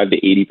 25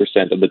 to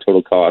 80% of the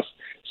total cost.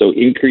 So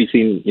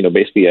increasing,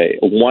 basically a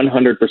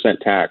 100%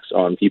 tax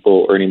on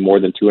people earning more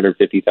than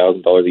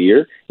 $250,000 a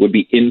year would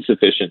be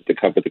insufficient to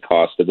cover the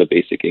cost of a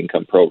basic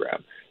income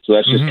program. So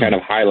that just kind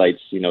of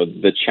highlights,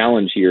 the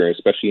challenge here,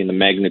 especially in the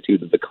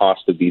magnitude of the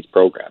cost of these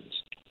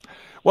programs.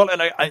 Well,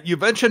 and you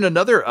mentioned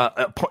another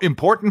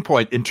important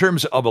point in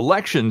terms of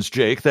elections,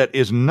 Jake, that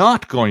is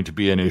not going to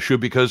be an issue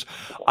because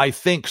I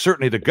think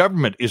certainly the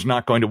government is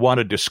not going to want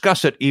to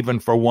discuss it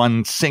even for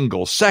one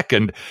single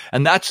second.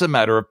 And that's the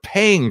matter of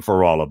paying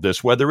for all of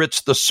this, whether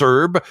it's the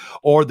CERB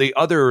or the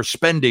other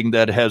spending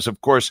that has,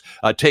 of course,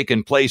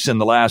 taken place in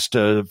the last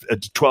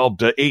 12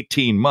 to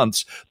 18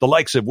 months, the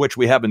likes of which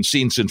we haven't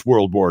seen since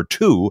World War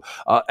II.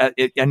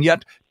 And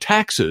yet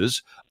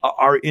taxes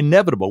are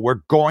inevitable.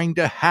 We're going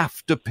to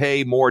have to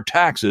pay more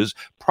taxes,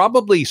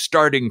 probably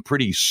starting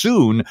pretty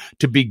soon,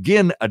 to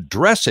begin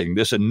addressing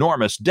this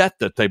enormous debt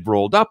that they've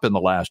rolled up in the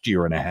last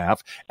year and a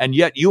half. And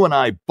yet you and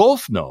I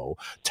both know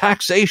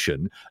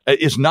taxation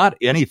is not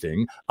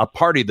anything a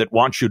party that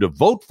wants you to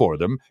vote for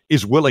them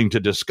is willing to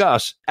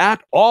discuss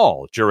at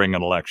all during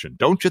an election.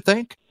 Don't you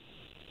think?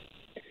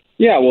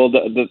 Yeah, well,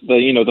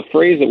 the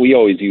phrase that we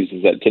always use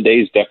is that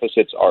today's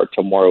deficits are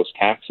tomorrow's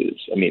taxes.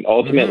 I mean,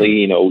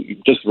 ultimately,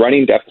 just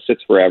running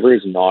deficits forever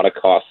is not a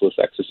costless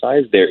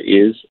exercise. There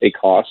is a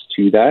cost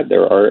to that.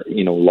 There are,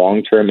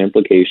 long-term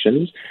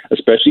implications,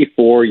 especially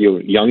for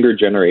younger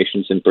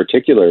generations in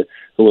particular,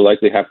 who will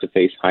likely have to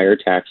face higher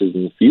taxes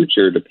in the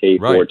future to pay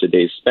for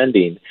today's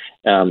spending,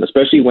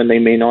 especially when they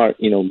may not,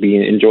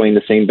 be enjoying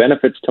the same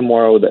benefits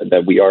tomorrow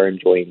that we are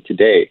enjoying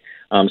today.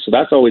 So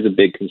that's always a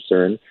big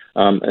concern.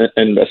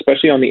 And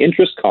especially on the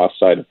interest cost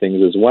side of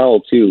things as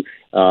well, too.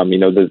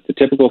 The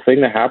typical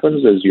thing that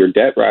happens as your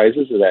debt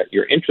rises is that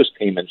your interest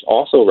payments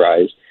also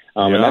rise.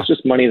 And that's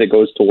just money that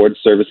goes towards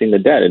servicing the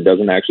debt. It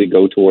doesn't actually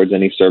go towards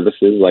any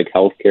services like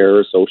healthcare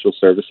or social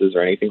services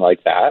or anything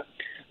like that.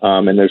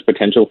 And there's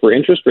potential for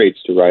interest rates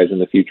to rise in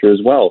the future as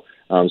well.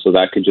 So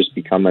that could just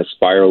become a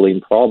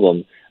spiraling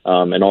problem.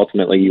 And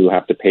ultimately, you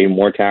have to pay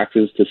more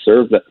taxes to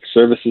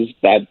services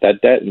that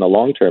debt in the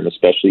long term,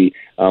 especially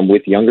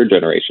with younger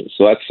generations.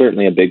 So that's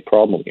certainly a big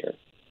problem here.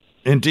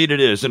 Indeed it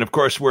is. And of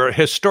course, we're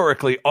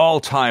historically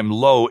all-time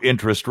low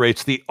interest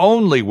rates. The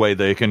only way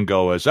they can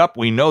go is up.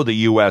 We know the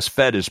U.S.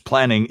 Fed is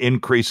planning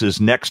increases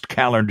next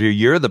calendar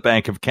year. The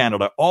Bank of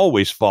Canada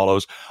always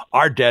follows.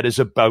 Our debt is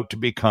about to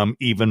become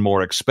even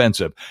more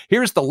expensive.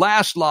 Here's the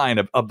last line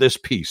of this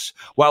piece.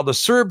 While the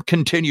CERB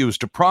continues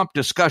to prompt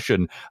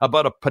discussion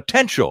about a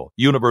potential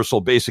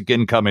universal basic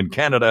income in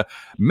Canada,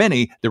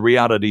 the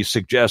reality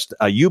suggests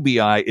a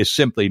UBI is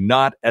simply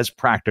not as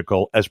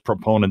practical as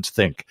proponents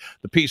think.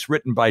 The piece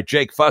written by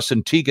Jake Fuss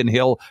and Tegan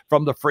Hill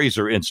from the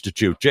Fraser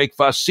Institute. Jake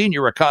Fuss,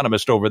 senior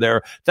economist over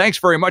there. Thanks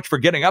very much for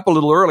getting up a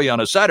little early on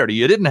a Saturday.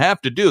 You didn't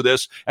have to do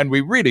this, and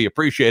we really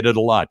appreciate it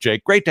a lot,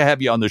 Jake. Great to have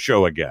you on the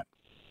show again.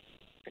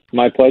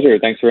 My pleasure.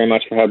 Thanks very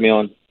much for having me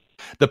on.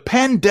 The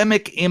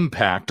Pandemic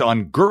Impact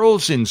on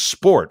Girls in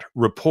Sport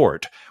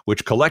report,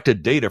 which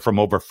collected data from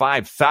over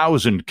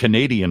 5,000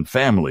 Canadian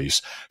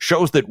families,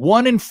 shows that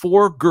 1 in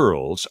 4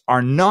 girls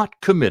are not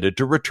committed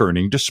to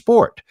returning to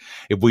sport.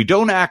 If we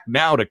don't act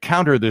now to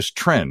counter this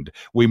trend,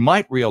 we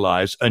might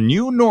realize a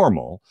new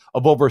normal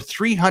of over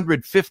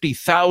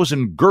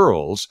 350,000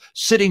 girls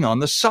sitting on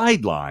the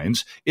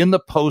sidelines in the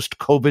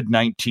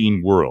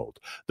post-COVID-19 world.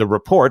 The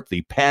report,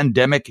 The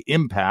Pandemic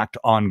Impact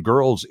on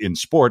Girls in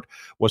Sport,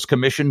 was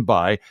commissioned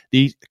by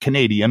the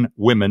Canadian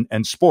Women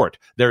and Sport.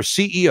 Their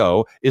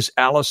CEO is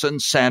Alison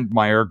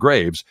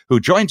Sandmeyer-Graves, who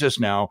joins us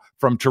now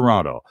from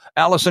Toronto.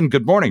 Alison,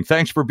 good morning.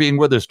 Thanks for being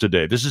with us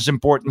today. This is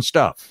important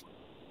stuff.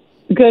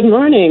 Good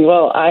morning.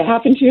 Well, I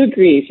happen to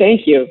agree.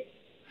 Thank you.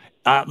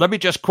 Let me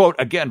just quote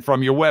again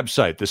from your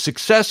website. The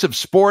success of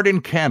sport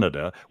in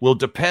Canada will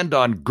depend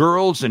on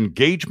girls'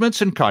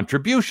 engagements and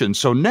contributions.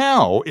 So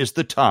now is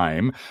the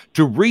time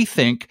to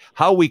rethink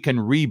how we can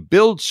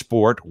rebuild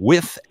sport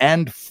with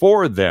and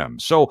for them.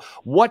 So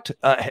what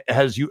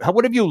have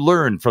you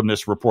learned from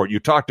this report?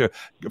 You talked to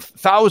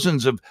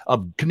thousands of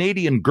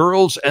Canadian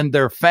girls and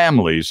their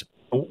families.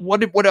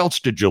 What else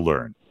did you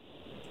learn?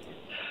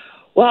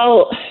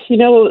 Well,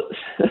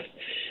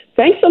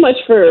 Thanks so much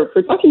for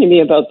talking to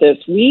me about this.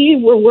 We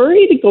were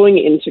worried going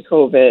into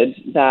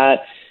COVID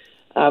that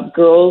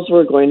girls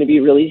were going to be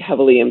really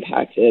heavily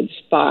impacted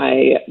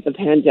by the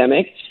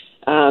pandemic.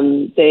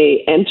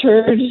 They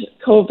entered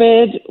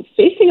COVID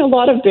facing a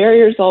lot of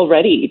barriers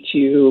already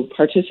to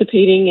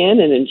participating in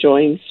and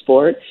enjoying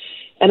sport.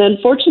 And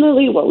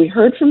unfortunately, what we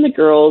heard from the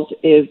girls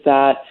is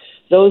that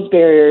those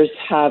barriers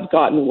have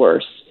gotten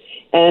worse.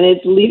 And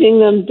it's leaving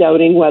them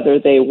doubting whether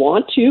they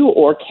want to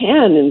or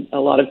can, in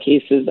a lot of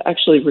cases,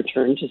 actually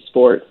return to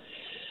sport.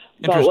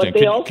 But what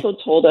they also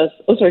told us...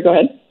 Oh, sorry, go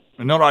ahead.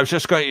 No, I was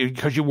just going,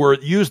 because you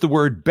used the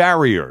word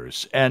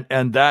barriers, and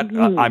that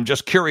I'm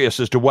just curious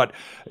as to what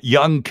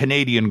young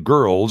Canadian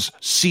girls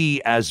see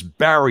as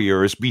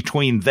barriers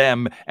between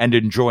them and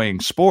enjoying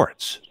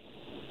sports.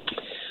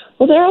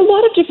 Well, there are a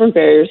lot of different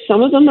barriers.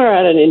 Some of them are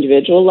at an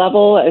individual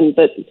level,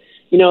 but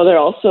they're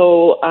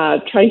also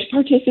trying to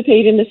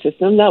participate in a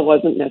system that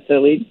wasn't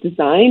necessarily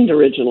designed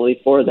originally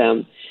for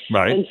them.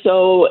 Right. And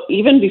so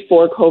even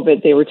before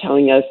COVID, they were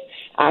telling us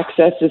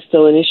access is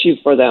still an issue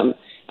for them.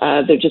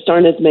 There just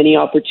aren't as many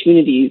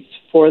opportunities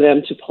for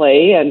them to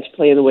play and to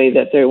play in the way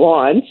that they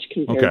want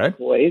compared to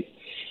boys.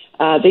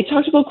 They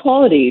talked about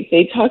quality.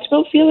 They talked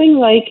about feeling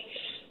like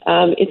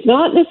it's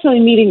not necessarily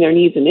meeting their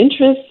needs and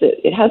interests.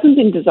 It hasn't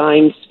been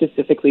designed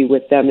specifically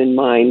with them in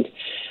mind.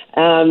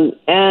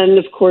 And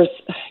of course,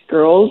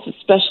 girls,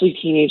 especially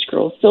teenage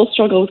girls, still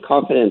struggle with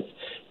confidence.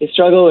 They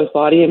struggle with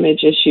body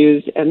image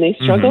issues, and they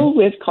struggle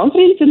with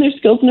confidence in their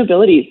skills and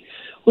abilities,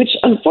 which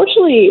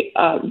unfortunately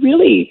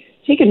really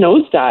take a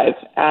nosedive,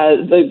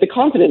 as the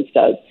confidence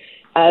does,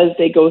 as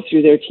they go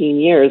through their teen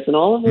years. And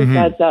all of this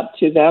adds up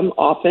to them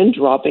often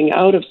dropping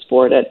out of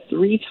sport at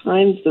 3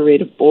 times the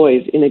rate of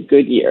boys in a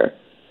good year.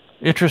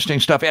 Interesting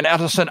stuff. And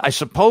Alison, I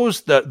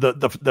suppose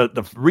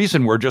the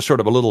reason we're just sort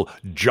of a little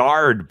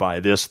jarred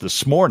by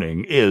this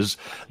morning is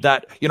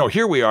that,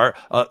 here we are,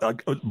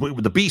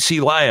 the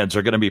BC Lions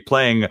are going to be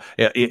playing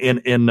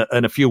in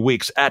a few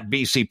weeks at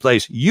BC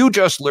Place. You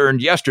just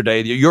learned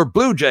yesterday that your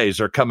Blue Jays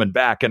are coming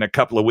back in a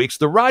couple of weeks.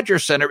 The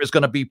Rogers Centre is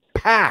going to be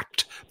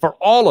packed for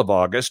all of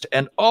August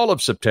and all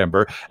of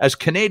September as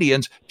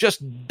Canadians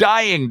just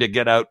dying to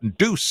get out and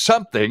do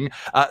something.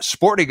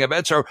 Sporting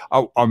events are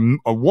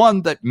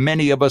one that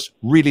many of us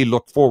really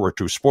look forward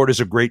to. Sport is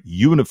a great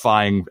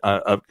unifying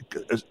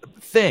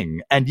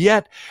thing. And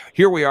yet,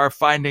 here we are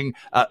finding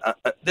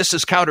this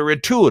is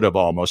counterintuitive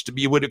almost.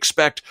 You would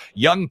expect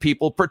young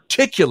people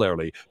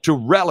particularly to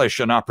relish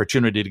an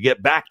opportunity to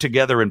get back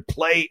together and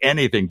play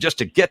anything, just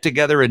to get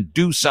together and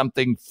do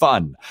something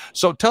fun.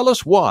 So tell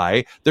us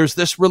why there's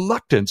this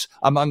reluctance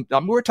among,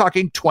 we're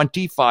talking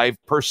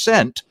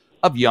 25%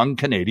 of young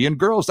Canadian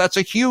girls. That's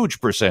a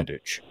huge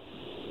percentage.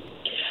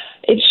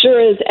 It sure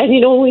is. And,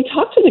 when we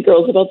talk to the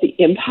girls about the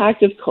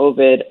impact of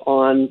COVID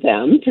on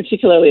them,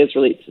 particularly as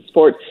relates to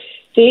sport,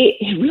 they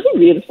really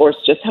reinforce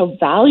just how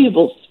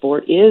valuable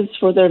sport is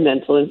for their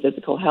mental and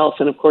physical health.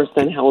 And, of course,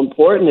 then how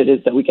important it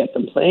is that we get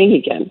them playing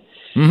again.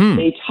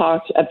 They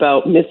talked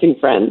about missing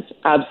friends.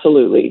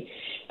 Absolutely.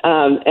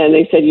 And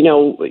they said,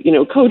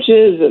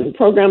 coaches and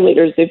program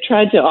leaders, they've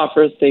tried to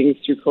offer us things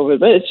through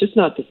COVID, but it's just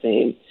not the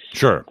same.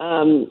 Sure.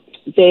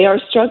 They are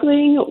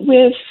struggling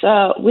with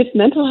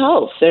mental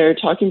health. They're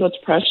talking about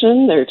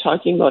depression. They're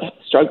talking about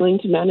struggling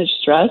to manage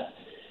stress.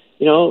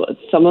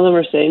 Some of them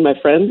are saying my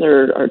friends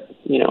are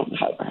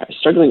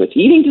struggling with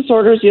eating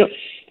disorders.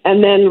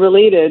 And then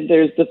related,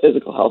 there's the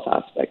physical health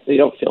aspect. They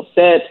don't feel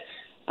fit,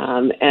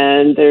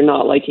 and they're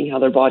not liking how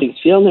their bodies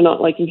feel, and they're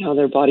not liking how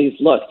their bodies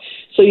look.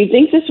 So you'd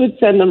think this would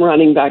send them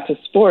running back to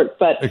sport,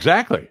 but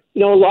exactly. A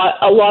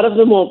lot of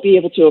them won't be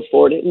able to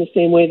afford it in the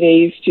same way they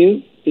used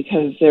to,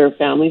 because their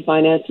family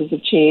finances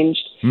have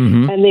changed.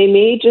 And they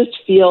may just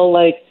feel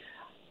like,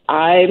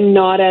 I'm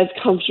not as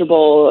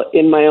comfortable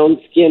in my own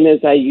skin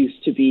as I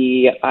used to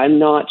be. I'm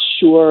not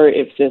sure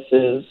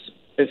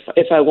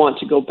if I want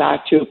to go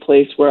back to a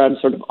place where I'm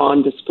sort of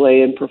on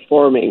display and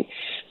performing.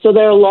 So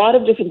there are a lot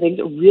of different things.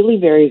 It really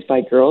varies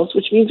by girls,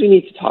 which means we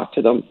need to talk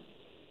to them.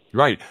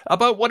 Right.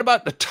 What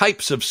about the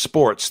types of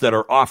sports that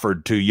are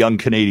offered to young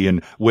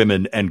Canadian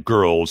women and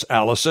girls,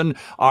 Alison?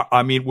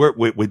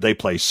 They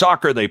play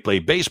soccer, they play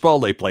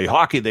baseball, they play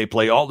hockey, they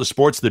play all the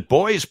sports that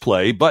boys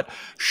play, but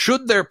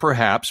should there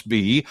perhaps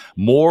be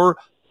more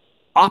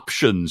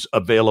options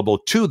available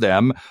to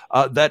them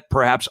that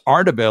perhaps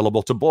aren't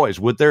available to boys?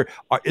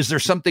 Is there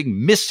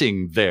something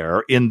missing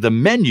there in the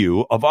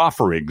menu of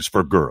offerings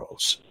for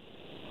girls?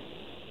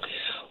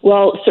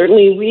 Well,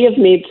 certainly we have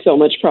made so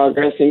much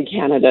progress in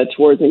Canada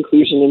towards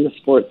inclusion in the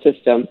sports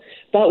system,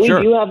 but we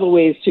do have a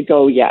ways to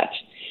go yet.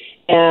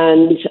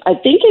 And I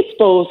think it's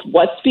both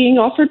what's being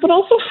offered, but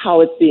also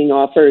how it's being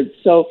offered.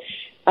 So,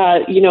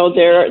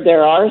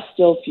 there are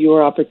still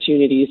fewer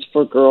opportunities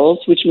for girls,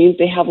 which means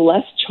they have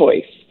less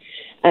choice.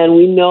 And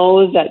we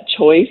know that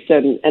choice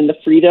and the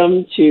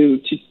freedom to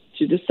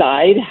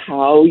decide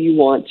how you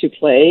want to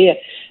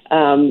play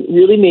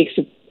really makes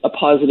a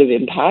positive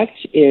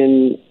impact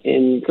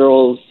in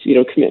girls,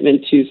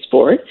 commitment to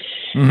sport.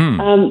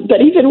 Mm-hmm.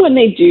 But even when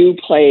they do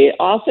play,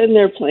 often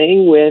they're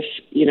playing with,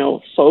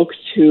 folks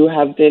who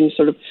have been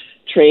sort of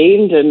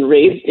trained and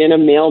raised in a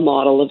male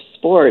model of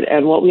sport.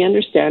 And what we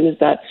understand is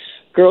that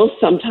girls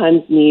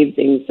sometimes need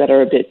things that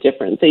are a bit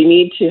different. They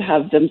need to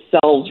have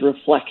themselves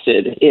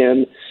reflected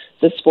in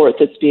the sport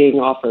that's being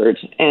offered.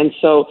 And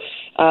so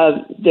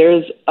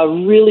there's a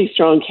really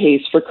strong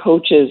case for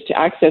coaches to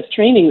access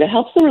training that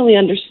helps them really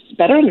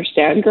better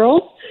understand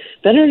girls,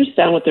 better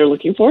understand what they're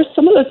looking for,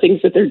 some of the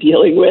things that they're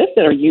dealing with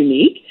that are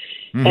unique,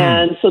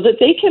 and so that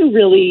they can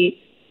really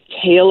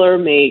tailor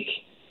make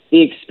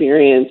the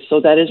experience so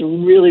that is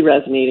really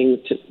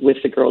resonating with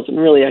the girls and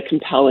really a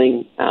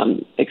compelling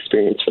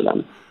experience for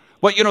them.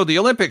 Well, the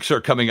Olympics are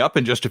coming up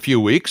in just a few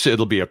weeks.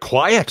 It'll be a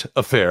quiet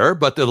affair,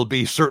 but it'll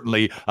be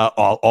certainly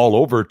all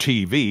over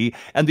TV.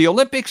 And the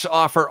Olympics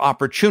offer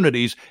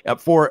opportunities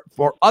for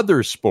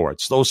other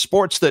sports, those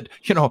sports that,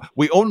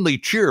 we only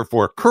cheer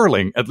for.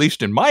 Curling, at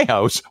least in my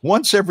house,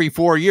 once every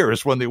 4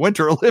 years when the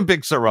Winter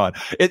Olympics are on.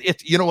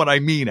 You know what I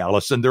mean,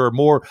 Allison? There are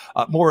more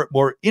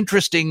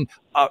interesting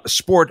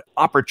sport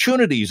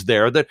opportunities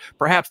there that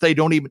perhaps they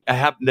don't even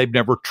have, they've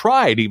never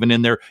tried even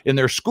in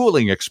their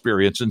schooling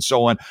experience and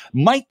so on.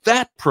 Might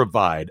that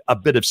provide a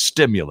bit of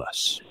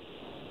stimulus?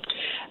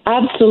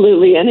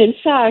 Absolutely. And in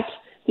fact,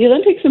 the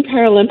Olympics and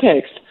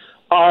Paralympics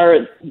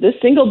are the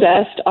single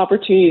best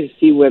opportunity to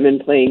see women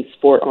playing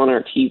sport on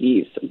our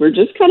TVs. We're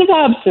just kind of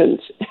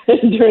absent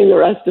during the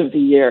rest of the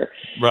year.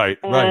 Right.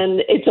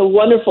 And it's a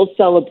wonderful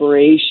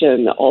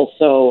celebration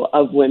also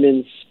of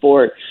women's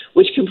sport,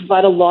 which can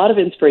provide a lot of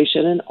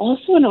inspiration and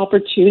also an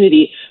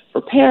opportunity for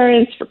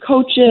parents, for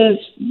coaches,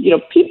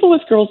 people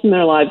with girls in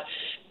their lives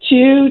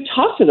to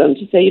talk to them,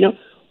 to say,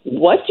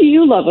 what do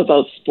you love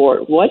about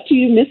sport? What do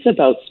you miss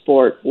about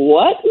sport?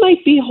 What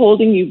might be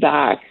holding you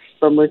back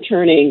from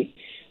returning?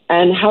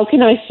 And how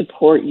can I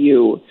support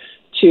you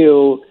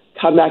to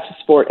come back to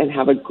sport and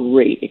have a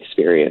great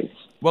experience?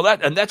 Well,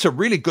 that's a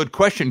really good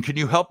question. Can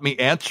you help me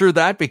answer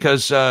that?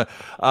 Because I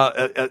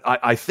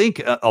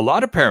think a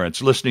lot of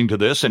parents listening to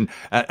this, and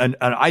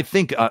I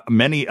think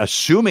many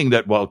assuming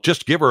that, well,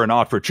 just give her an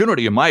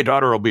opportunity and my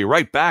daughter will be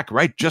right back,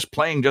 right? Just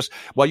playing,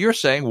 you're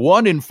saying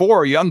 1 in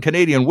 4 young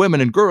Canadian women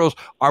and girls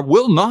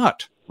will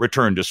not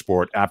return to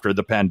sport after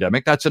the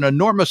pandemic. That's an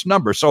enormous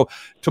number. So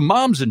to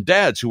moms and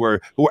dads who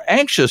are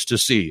anxious to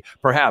see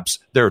perhaps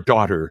their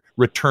daughter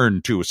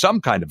return to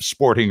some kind of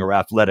sporting or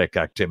athletic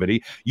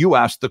activity, you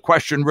ask the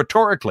question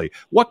rhetorically,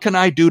 what can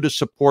I do to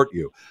support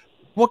you?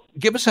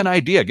 Give us an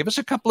idea. Give us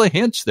a couple of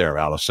hints there,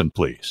 Allison,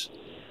 please.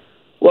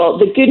 Well,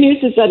 the good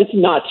news is that it's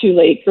not too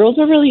late. Girls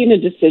are really in a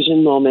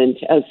decision moment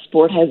as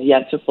sport has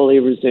yet to fully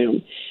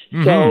resume.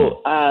 Mm-hmm.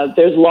 So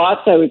there's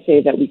lots, I would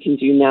say, that we can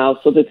do now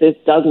so that this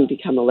doesn't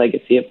become a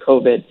legacy of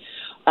COVID.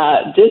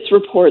 This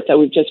report that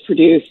we've just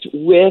produced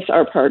with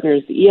our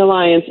partners, the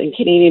E-Alliance and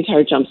Canadian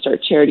Tire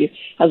Jumpstart Charities,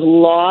 has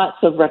lots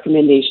of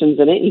recommendations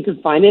in it. You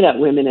can find it at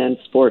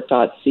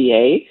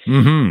womenandsport.ca.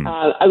 Mm-hmm.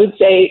 I would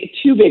say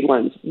 2 big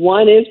ones.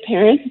 One is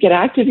parents, get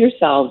active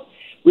yourselves.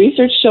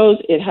 Research shows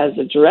it has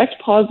a direct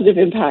positive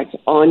impact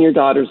on your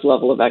daughter's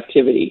level of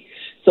activity.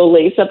 So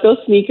lace up those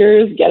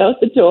sneakers, get out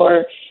the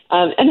door,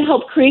 and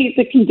help create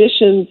the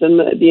conditions and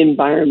the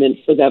environment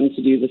for them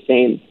to do the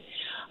same.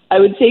 I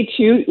would say,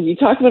 too, we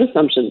talk about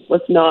assumptions.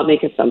 Let's not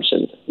make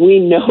assumptions. We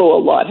know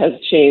a lot has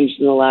changed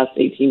in the last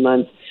 18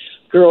 months.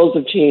 Girls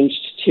have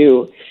changed,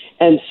 too.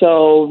 And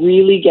so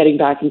really getting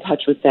back in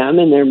touch with them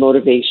and their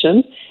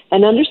motivation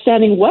and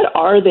understanding what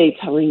are they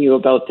telling you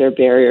about their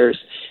barriers,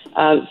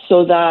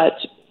 so that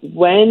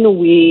when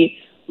we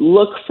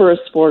look for a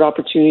sport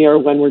opportunity or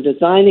when we're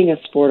designing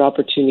a sport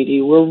opportunity,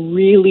 we're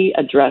really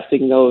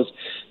addressing those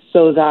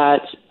so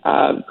that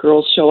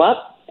girls show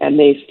up and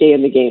they stay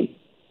in the game.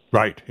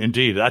 Right,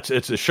 indeed.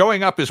 It's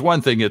showing up is one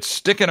thing. It's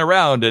sticking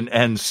around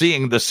and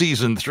seeing the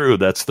season through.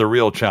 That's the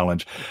real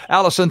challenge.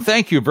 Allison,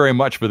 thank you very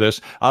much for this.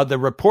 The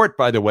report,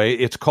 by the way,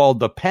 it's called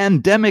The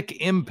Pandemic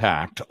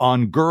Impact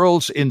on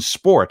Girls in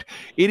Sport.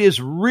 It is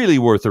really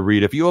worth a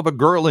read. If you have a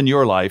girl in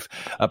your life,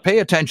 pay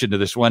attention to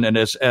this one. And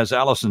as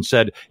Allison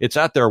said, it's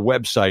at their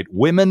website,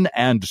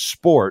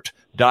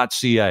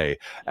 womenandsport.ca.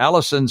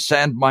 Allison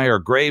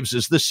Sandmeyer Graves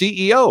is the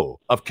CEO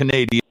of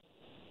Canadian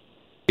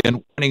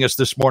and joining us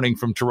this morning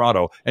from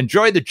Toronto.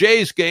 Enjoy the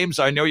Jays games.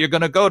 I know you're going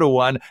to go to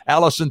one.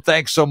 Allison,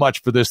 thanks so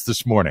much for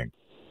this morning.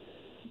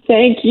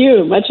 Thank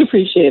you. Much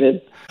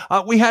appreciated.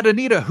 We had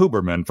Anita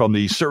Huberman from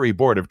the Surrey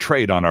Board of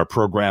Trade on our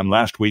program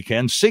last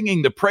weekend,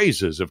 singing the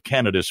praises of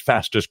Canada's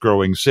fastest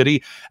growing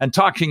city and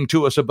talking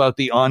to us about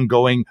the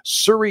ongoing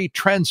Surrey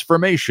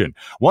transformation.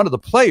 One of the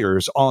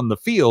players on the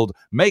field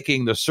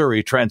making the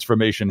Surrey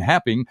transformation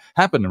happen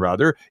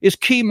is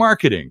Key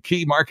Marketing.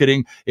 Key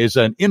Marketing is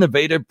an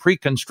innovative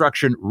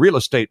pre-construction real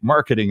estate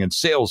marketing and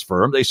sales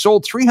firm. They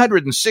sold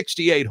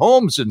 368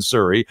 homes in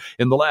Surrey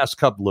in the last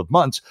couple of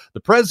months.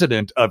 The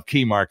president of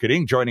Key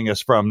Marketing, joining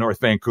us from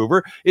North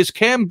Vancouver, is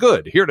Cam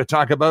Good, here to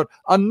talk about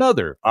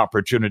another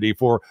opportunity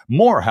for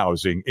more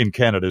housing in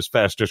Canada's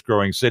fastest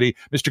growing city.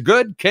 Mr.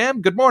 Good,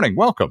 Cam, good morning.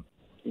 Welcome.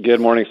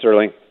 Good morning,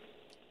 Sterling.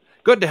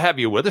 Good to have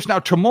you with us. Now,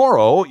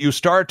 tomorrow you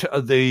start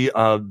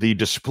the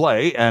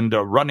display and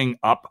running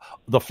up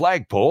the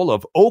flagpole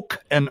of oak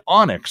and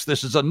onyx.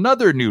 This is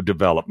another new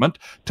development.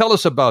 Tell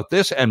us about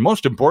this and,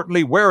 most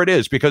importantly, where it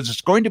is, because it's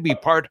going to be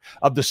part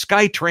of the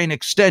SkyTrain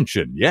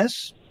extension,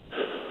 yes?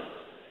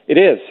 It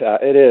is.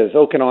 It is.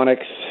 Oak and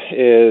onyx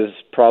is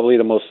probably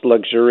the most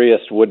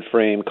luxurious wood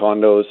frame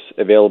condos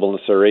available in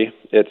Surrey.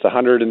 It's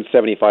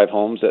 175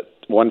 homes at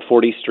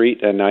 140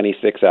 Street and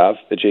 96 Ave,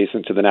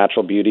 adjacent to the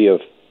natural beauty of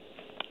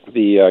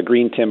the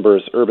Green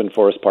Timbers Urban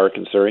Forest Park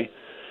in Surrey.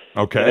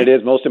 Okay. And it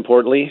is, most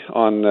importantly,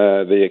 on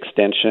the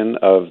extension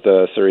of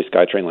the Surrey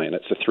SkyTrain line.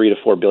 It's a $3 to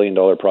 $4 billion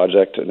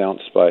project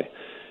announced by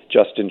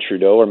Justin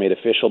Trudeau, or made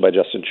official by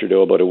Justin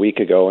Trudeau about a week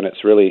ago, and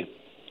it's really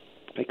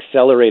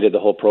accelerated the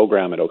whole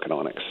program at Oak and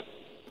Onyx.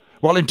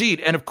 Well, indeed.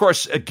 And of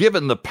course,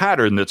 given the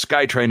pattern that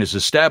SkyTrain has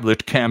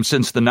established, Cam,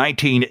 since the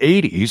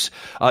 1980s,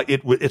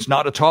 it's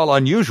not at all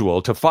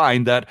unusual to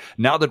find that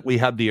now that we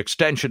have the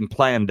extension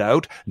planned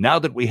out, now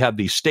that we have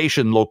the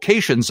station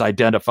locations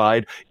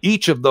identified,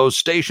 each of those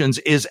stations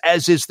is,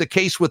 as is the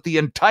case with the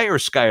entire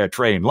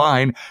SkyTrain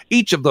line,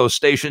 each of those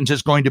stations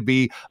is going to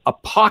be a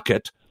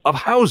pocket of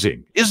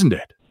housing, isn't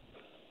it?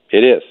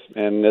 It is.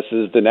 And this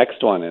is the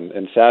next one.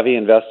 And savvy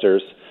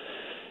investors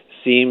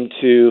seem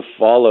to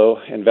follow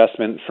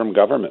investment from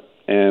government,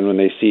 and when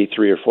they see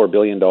 $3 or $4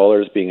 billion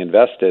being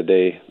invested,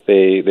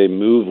 they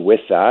move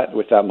with that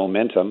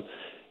momentum,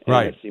 and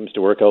right. It seems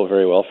to work out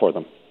very well for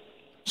them.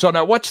 So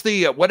now, what is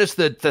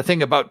the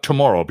thing about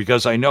tomorrow?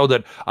 Because I know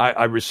that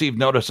I received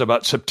notice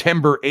about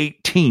September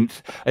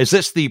 18th. Is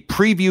this the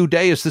preview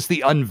day? Is this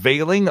the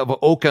unveiling of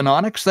Oak and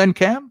Onyx then,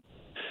 Cam?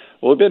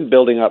 Well, we've been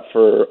building up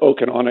for Oak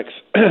and Onyx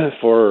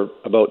for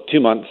about 2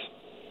 months,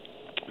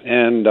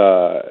 and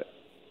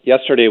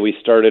yesterday we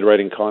started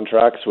writing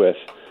contracts with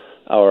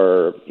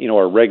our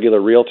regular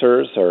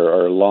realtors,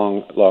 our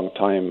long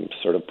time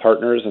sort of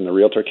partners in the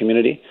realtor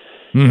community.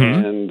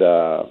 Mm-hmm.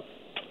 And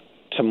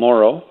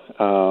tomorrow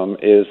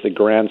is the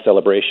grand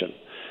celebration.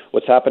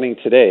 What's happening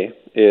today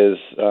is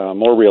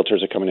more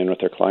realtors are coming in with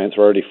their clients.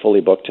 We're already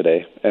fully booked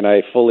today, and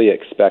I fully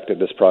expect that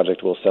this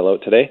project will sell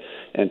out today,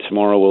 and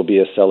tomorrow will be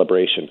a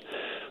celebration.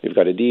 We've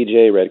got a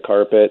DJ, red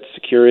carpet,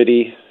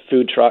 security,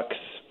 food trucks,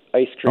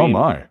 ice cream. Oh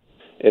my!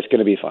 It's going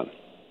to be fun.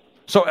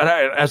 So,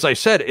 as I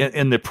said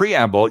in the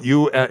preamble,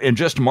 you in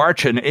just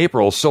March and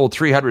April sold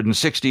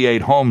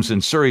 368 homes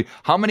in Surrey.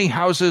 How many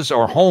houses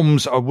or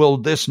homes will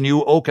this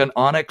new Oak and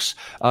Onyx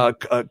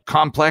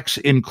complex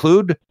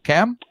include,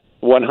 Cam?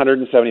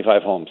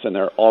 175 homes, and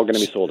they're all going to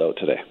be sold out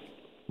today.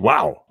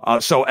 Wow.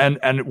 So,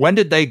 and when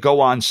did they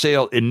go on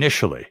sale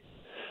initially?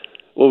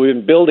 Well, we've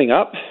been building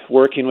up,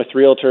 working with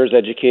realtors,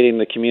 educating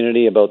the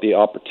community about the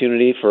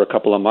opportunity for a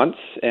couple of months,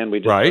 and we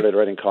just started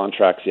writing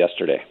contracts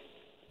yesterday.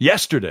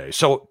 Yesterday.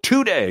 So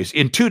 2 days.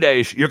 In 2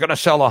 days, you're going to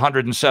sell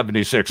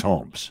 176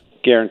 homes.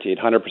 Guaranteed,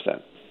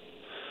 100%.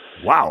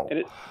 Wow.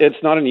 And it's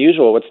not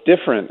unusual. What's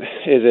different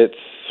is it's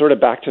sort of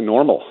back to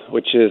normal,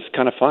 which is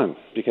kind of fun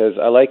because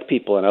I like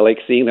people and I like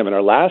seeing them. In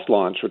our last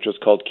launch, which was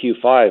called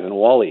Q5 in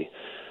Wally,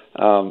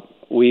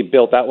 we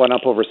built that one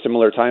up over a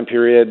similar time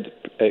period.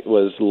 It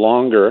was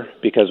longer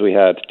because we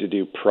had to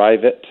do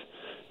private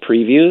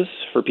previews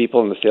for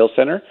people in the sales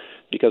center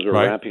because we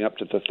were ramping up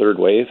to the third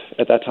wave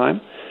at that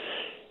time.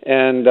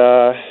 And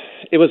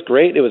it was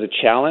great. It was a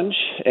challenge.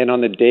 And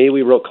on the day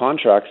we wrote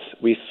contracts,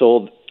 we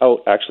sold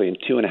out actually in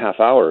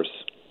 2.5 hours.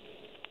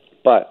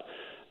 But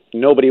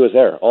nobody was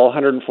there. All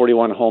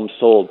 141 homes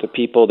sold to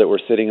people that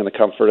were sitting in the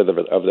comfort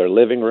of their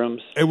living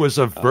rooms. It was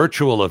a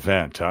virtual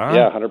event, huh?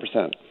 Yeah,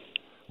 100%.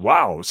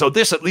 Wow. So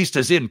this at least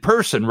is in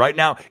person right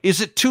now.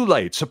 Is it too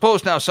late?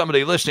 Suppose now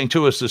somebody listening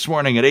to us this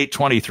morning at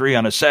 8:23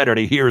 on a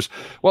Saturday hears,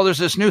 well, there's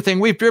this new thing.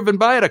 We've driven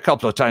by it a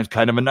couple of times,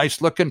 kind of a nice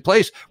looking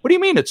place. What do you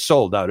mean it's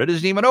sold out? It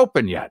isn't even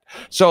open yet.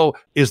 So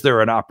is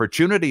there an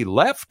opportunity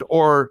left,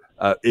 or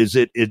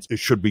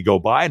should we go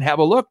by and have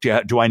a look?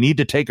 Do I need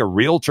to take a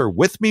realtor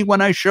with me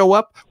when I show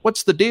up?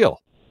 What's the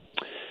deal?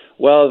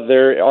 Well,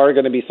 there are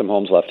going to be some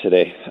homes left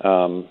today. There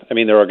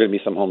are going to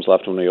be some homes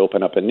left when we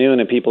open up at noon,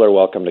 and people are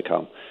welcome to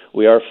come.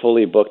 We are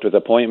fully booked with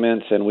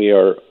appointments, and we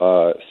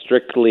are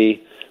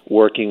strictly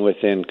working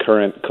within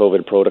current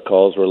COVID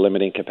protocols. We're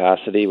limiting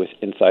capacity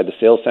inside the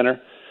sales center.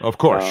 Of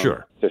course,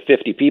 sure. There are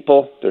 50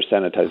 people. There's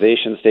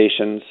sanitization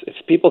stations. If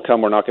people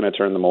come, we're not going to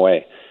turn them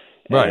away.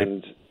 Right.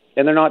 And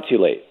they're not too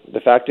late.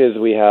 The fact is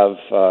we have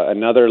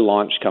another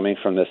launch coming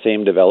from the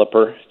same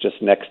developer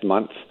just next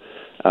month.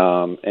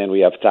 And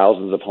we have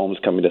thousands of homes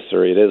coming to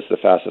Surrey. It is the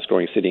fastest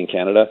growing city in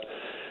Canada.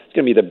 It's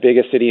going to be the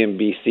biggest city in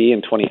BC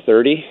in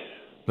 2030.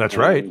 That's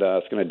right. And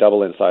it's going to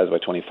double in size by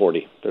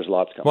 2040. There's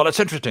lots coming. Well, it's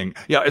interesting.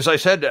 Yeah, as I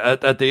said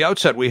at the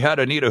outset, we had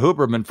Anita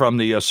Huberman from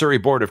the Surrey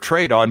Board of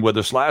Trade on with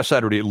us last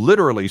Saturday,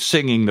 literally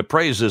singing the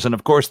praises. And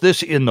of course,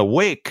 this in the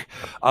wake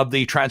of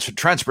the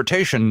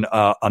transportation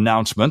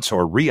announcements,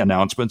 or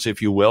re-announcements,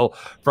 if you will,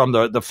 from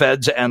the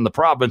feds and the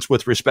province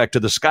with respect to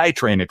the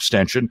SkyTrain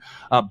extension,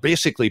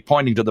 basically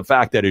pointing to the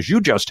fact that, as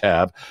you just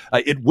have,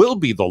 it will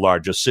be the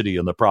largest city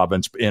in the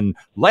province in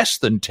less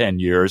than 10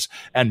 years,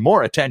 and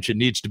more attention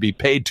needs to be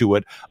paid to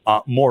it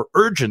more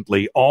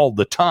urgently all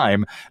the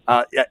time.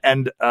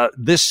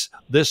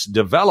 This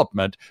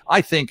development,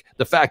 I think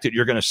the fact that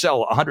you're going to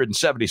sell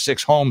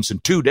 176 homes in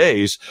 2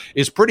 days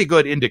is pretty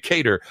good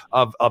indicator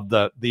of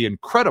the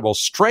incredible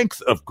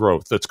strength of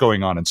growth that's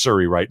going on in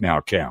Surrey right now,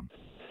 Cam.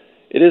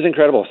 It is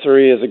incredible.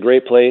 Surrey is a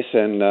great place,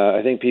 and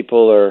I think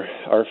people are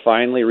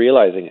finally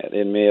realizing it.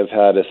 It may have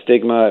had a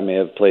stigma. It may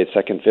have played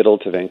second fiddle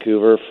to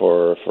Vancouver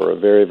for a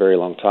very, very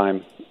long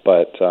time,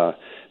 but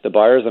the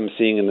buyers I'm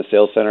seeing in the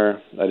sales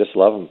center, I just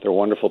love them. They're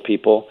wonderful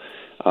people.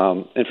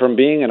 And from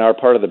being in our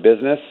part of the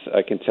business,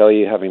 I can tell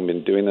you, having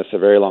been doing this a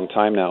very long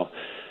time now,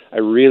 I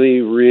really,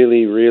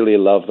 really, really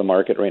love the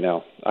market right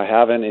now. I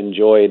haven't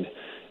enjoyed,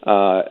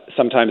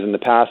 sometimes in the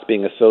past,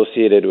 being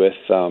associated with,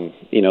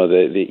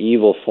 the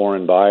evil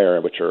foreign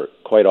buyer, which are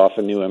quite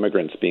often new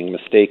immigrants being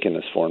mistaken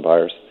as foreign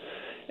buyers.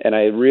 And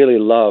I really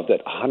love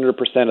that 100%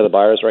 of the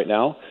buyers right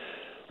now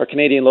are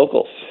Canadian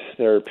locals.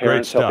 Their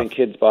parents helping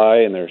kids buy,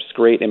 and there's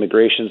great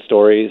immigration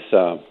stories.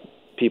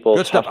 People.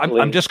 Good stuff. I'm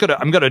going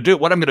to do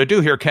what I'm going to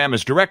do here, Cam,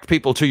 is direct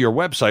people to your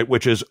website,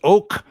 which is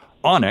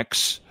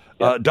oakonyx.ca,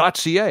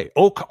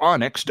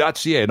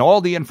 oakonyx.ca, and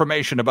all the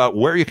information about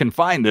where you can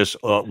find this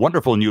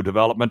wonderful new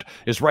development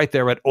is right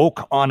there at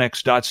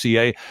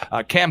oakonyx.ca.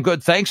 Cam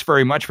Good, thanks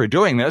very much for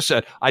doing this.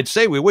 I'd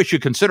say we wish you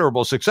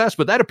considerable success,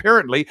 but that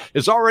apparently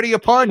is already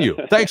upon you.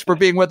 Thanks for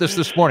being with us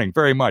this morning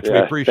very much. We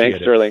appreciate it.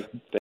 Thanks, Sterling.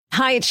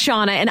 Hi, it's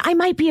Shauna, and I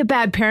might be a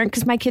bad parent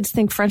because my kids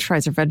think French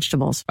fries are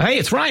vegetables. Hey,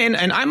 it's Ryan,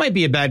 and I might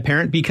be a bad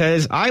parent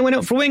because I went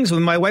out for wings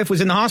when my wife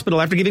was in the hospital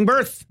after giving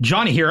birth.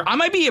 Johnny here. I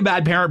might be a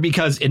bad parent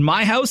because in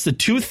my house, the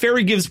tooth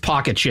fairy gives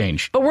pocket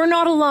change. But we're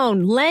not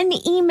alone. Len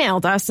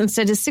emailed us and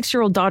said his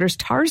 6-year-old daughter's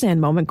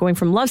Tarzan moment going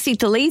from love seat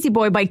to lazy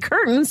boy by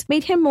curtains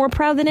made him more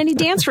proud than any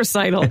dance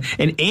recital.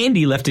 And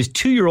Andy left his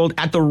 2-year-old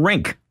at the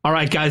rink. All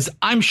right, guys,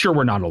 I'm sure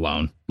we're not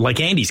alone. Like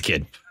Andy's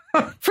kid.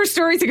 For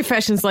stories and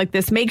confessions like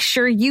this, make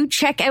sure you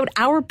check out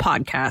our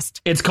podcast.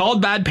 It's called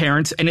Bad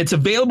Parents, and it's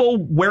available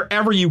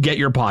wherever you get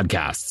your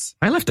podcasts.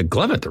 I left a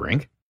glove at the rink.